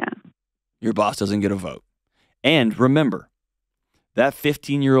 Yeah. Your boss doesn't get a vote. And remember, that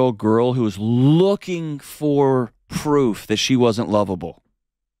 15-year-old girl who was looking for proof that she wasn't lovable,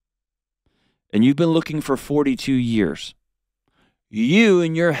 and you've been looking for 42 years, you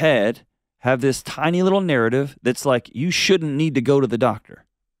in your head have this tiny little narrative that's like, you shouldn't need to go to the doctor.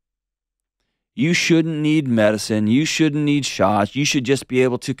 You shouldn't need medicine. You shouldn't need shots. You should just be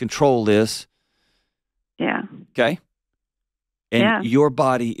able to control this. Yeah. Okay? And your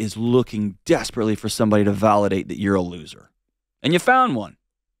body is looking desperately for somebody to validate that you're a loser. And you found one.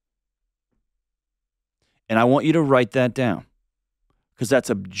 And I want you to write that down because that's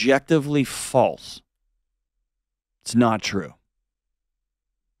objectively false. It's not true.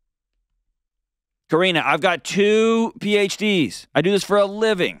 Karina, I've got 2 PhDs. I do this for a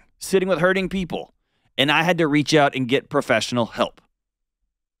living, sitting with hurting people. And I had to reach out and get professional help.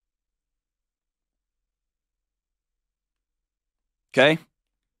 Okay?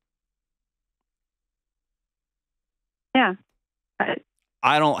 Yeah.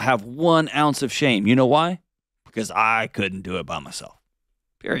 I don't have 1 ounce of shame. You know why? Because I couldn't do it by myself.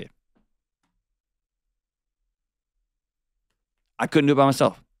 Period. I couldn't do it by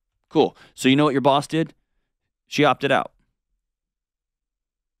myself. Cool. So you know what your boss did? She opted out.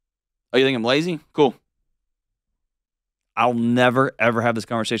 Oh, you think I'm lazy? Cool. I'll never, ever have this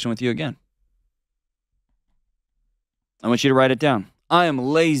conversation with you again. I want you to write it down. I am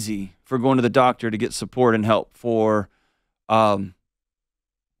lazy for going to the doctor to get support and help for my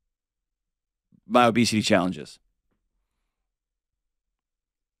obesity challenges.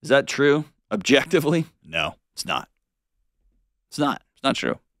 Is that true? Objectively? No, it's not. It's not. It's not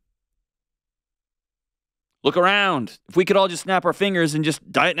true. Look around. If we could all just snap our fingers and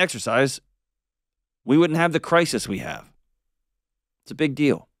just diet and exercise, we wouldn't have the crisis we have. It's a big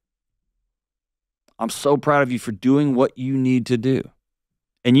deal. I'm so proud of you for doing what you need to do.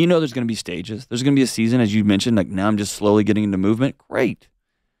 And you know there's going to be stages. There's going to be a season, as you mentioned, like now I'm just slowly getting into movement. Great.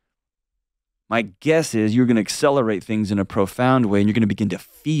 My guess is you're going to accelerate things in a profound way and you're going to begin to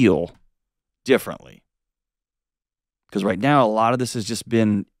feel differently. Because right now, a lot of this has just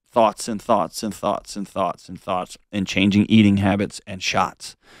been thoughts and thoughts and thoughts and thoughts and thoughts and changing eating habits and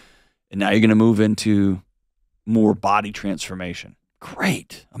shots. And now you're going to move into more body transformation.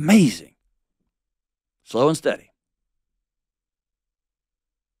 Great. Amazing. Slow and steady.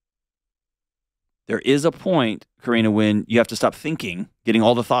 There is a point, Karina, when you have to stop thinking, getting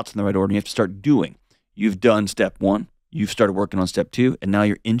all the thoughts in the right order, and you have to start doing. You've done step 1. You've started working on step 2, and now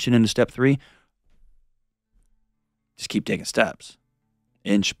you're inching into step 3. Just keep taking steps,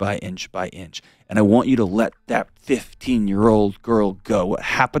 inch by inch by inch. And I want you to let that 15-year-old girl go. What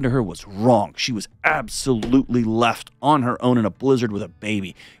happened to her was wrong. She was absolutely left on her own in a blizzard with a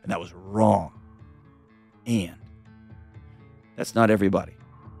baby, and that was wrong. And that's not everybody.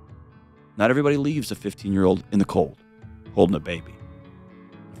 Not everybody leaves a 15-year-old in the cold, holding a baby.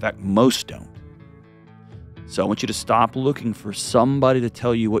 In fact, most don't. So I want you to stop looking for somebody to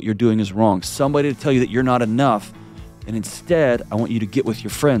tell you what you're doing is wrong, somebody to tell you that you're not enough. And instead, I want you to get with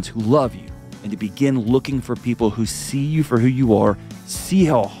your friends who love you and to begin looking for people who see you for who you are, see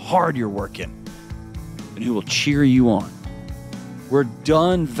how hard you're working, and who will cheer you on. We're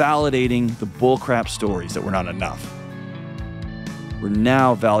done validating the bullcrap stories that we're not enough. We're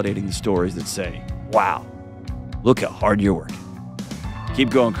now validating the stories that say, wow, look how hard you're working.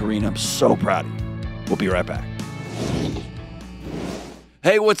 Keep going, Karina. I'm so proud of you. We'll be right back.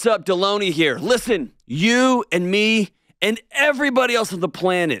 Hey, what's up? Delony here. Listen, you and me and everybody else on the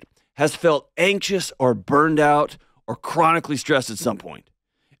planet has felt anxious or burned out or chronically stressed at some point.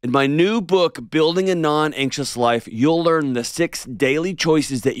 In my new book, Building a Non-Anxious Life, you'll learn the 6 daily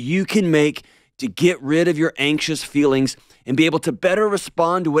choices that you can make to get rid of your anxious feelings and be able to better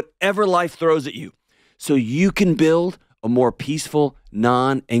respond to whatever life throws at you so you can build a more peaceful,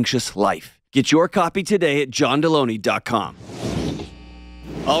 non-anxious life. Get your copy today at johndelony.com.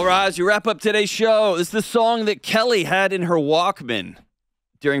 All right, as we wrap up today's show, this is the song that Kelly had in her Walkman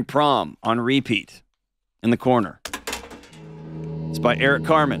during prom on repeat in the corner. It's by Eric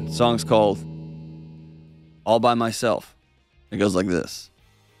Carmen. The song's called All By Myself. It goes like this.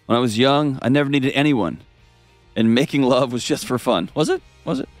 When I was young, I never needed anyone, and making love was just for fun. Was it?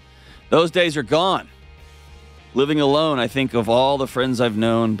 Was it? Those days are gone. Living alone, I think of all the friends I've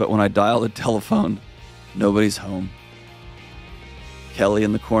known, but when I dial the telephone, nobody's home. Kelly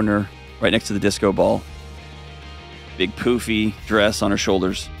in the corner, right next to the disco ball. Big poofy dress on her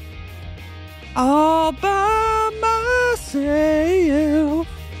shoulders. All by myself.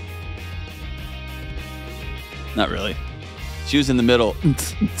 Not really. She was in the middle,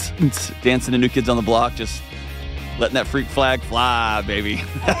 dancing to New Kids on the Block, just letting that freak flag fly, baby.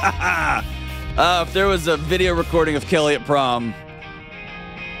 If there was a video recording of Kelly at prom,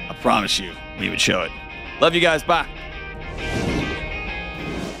 I promise you, we would show it. Love you guys. Bye.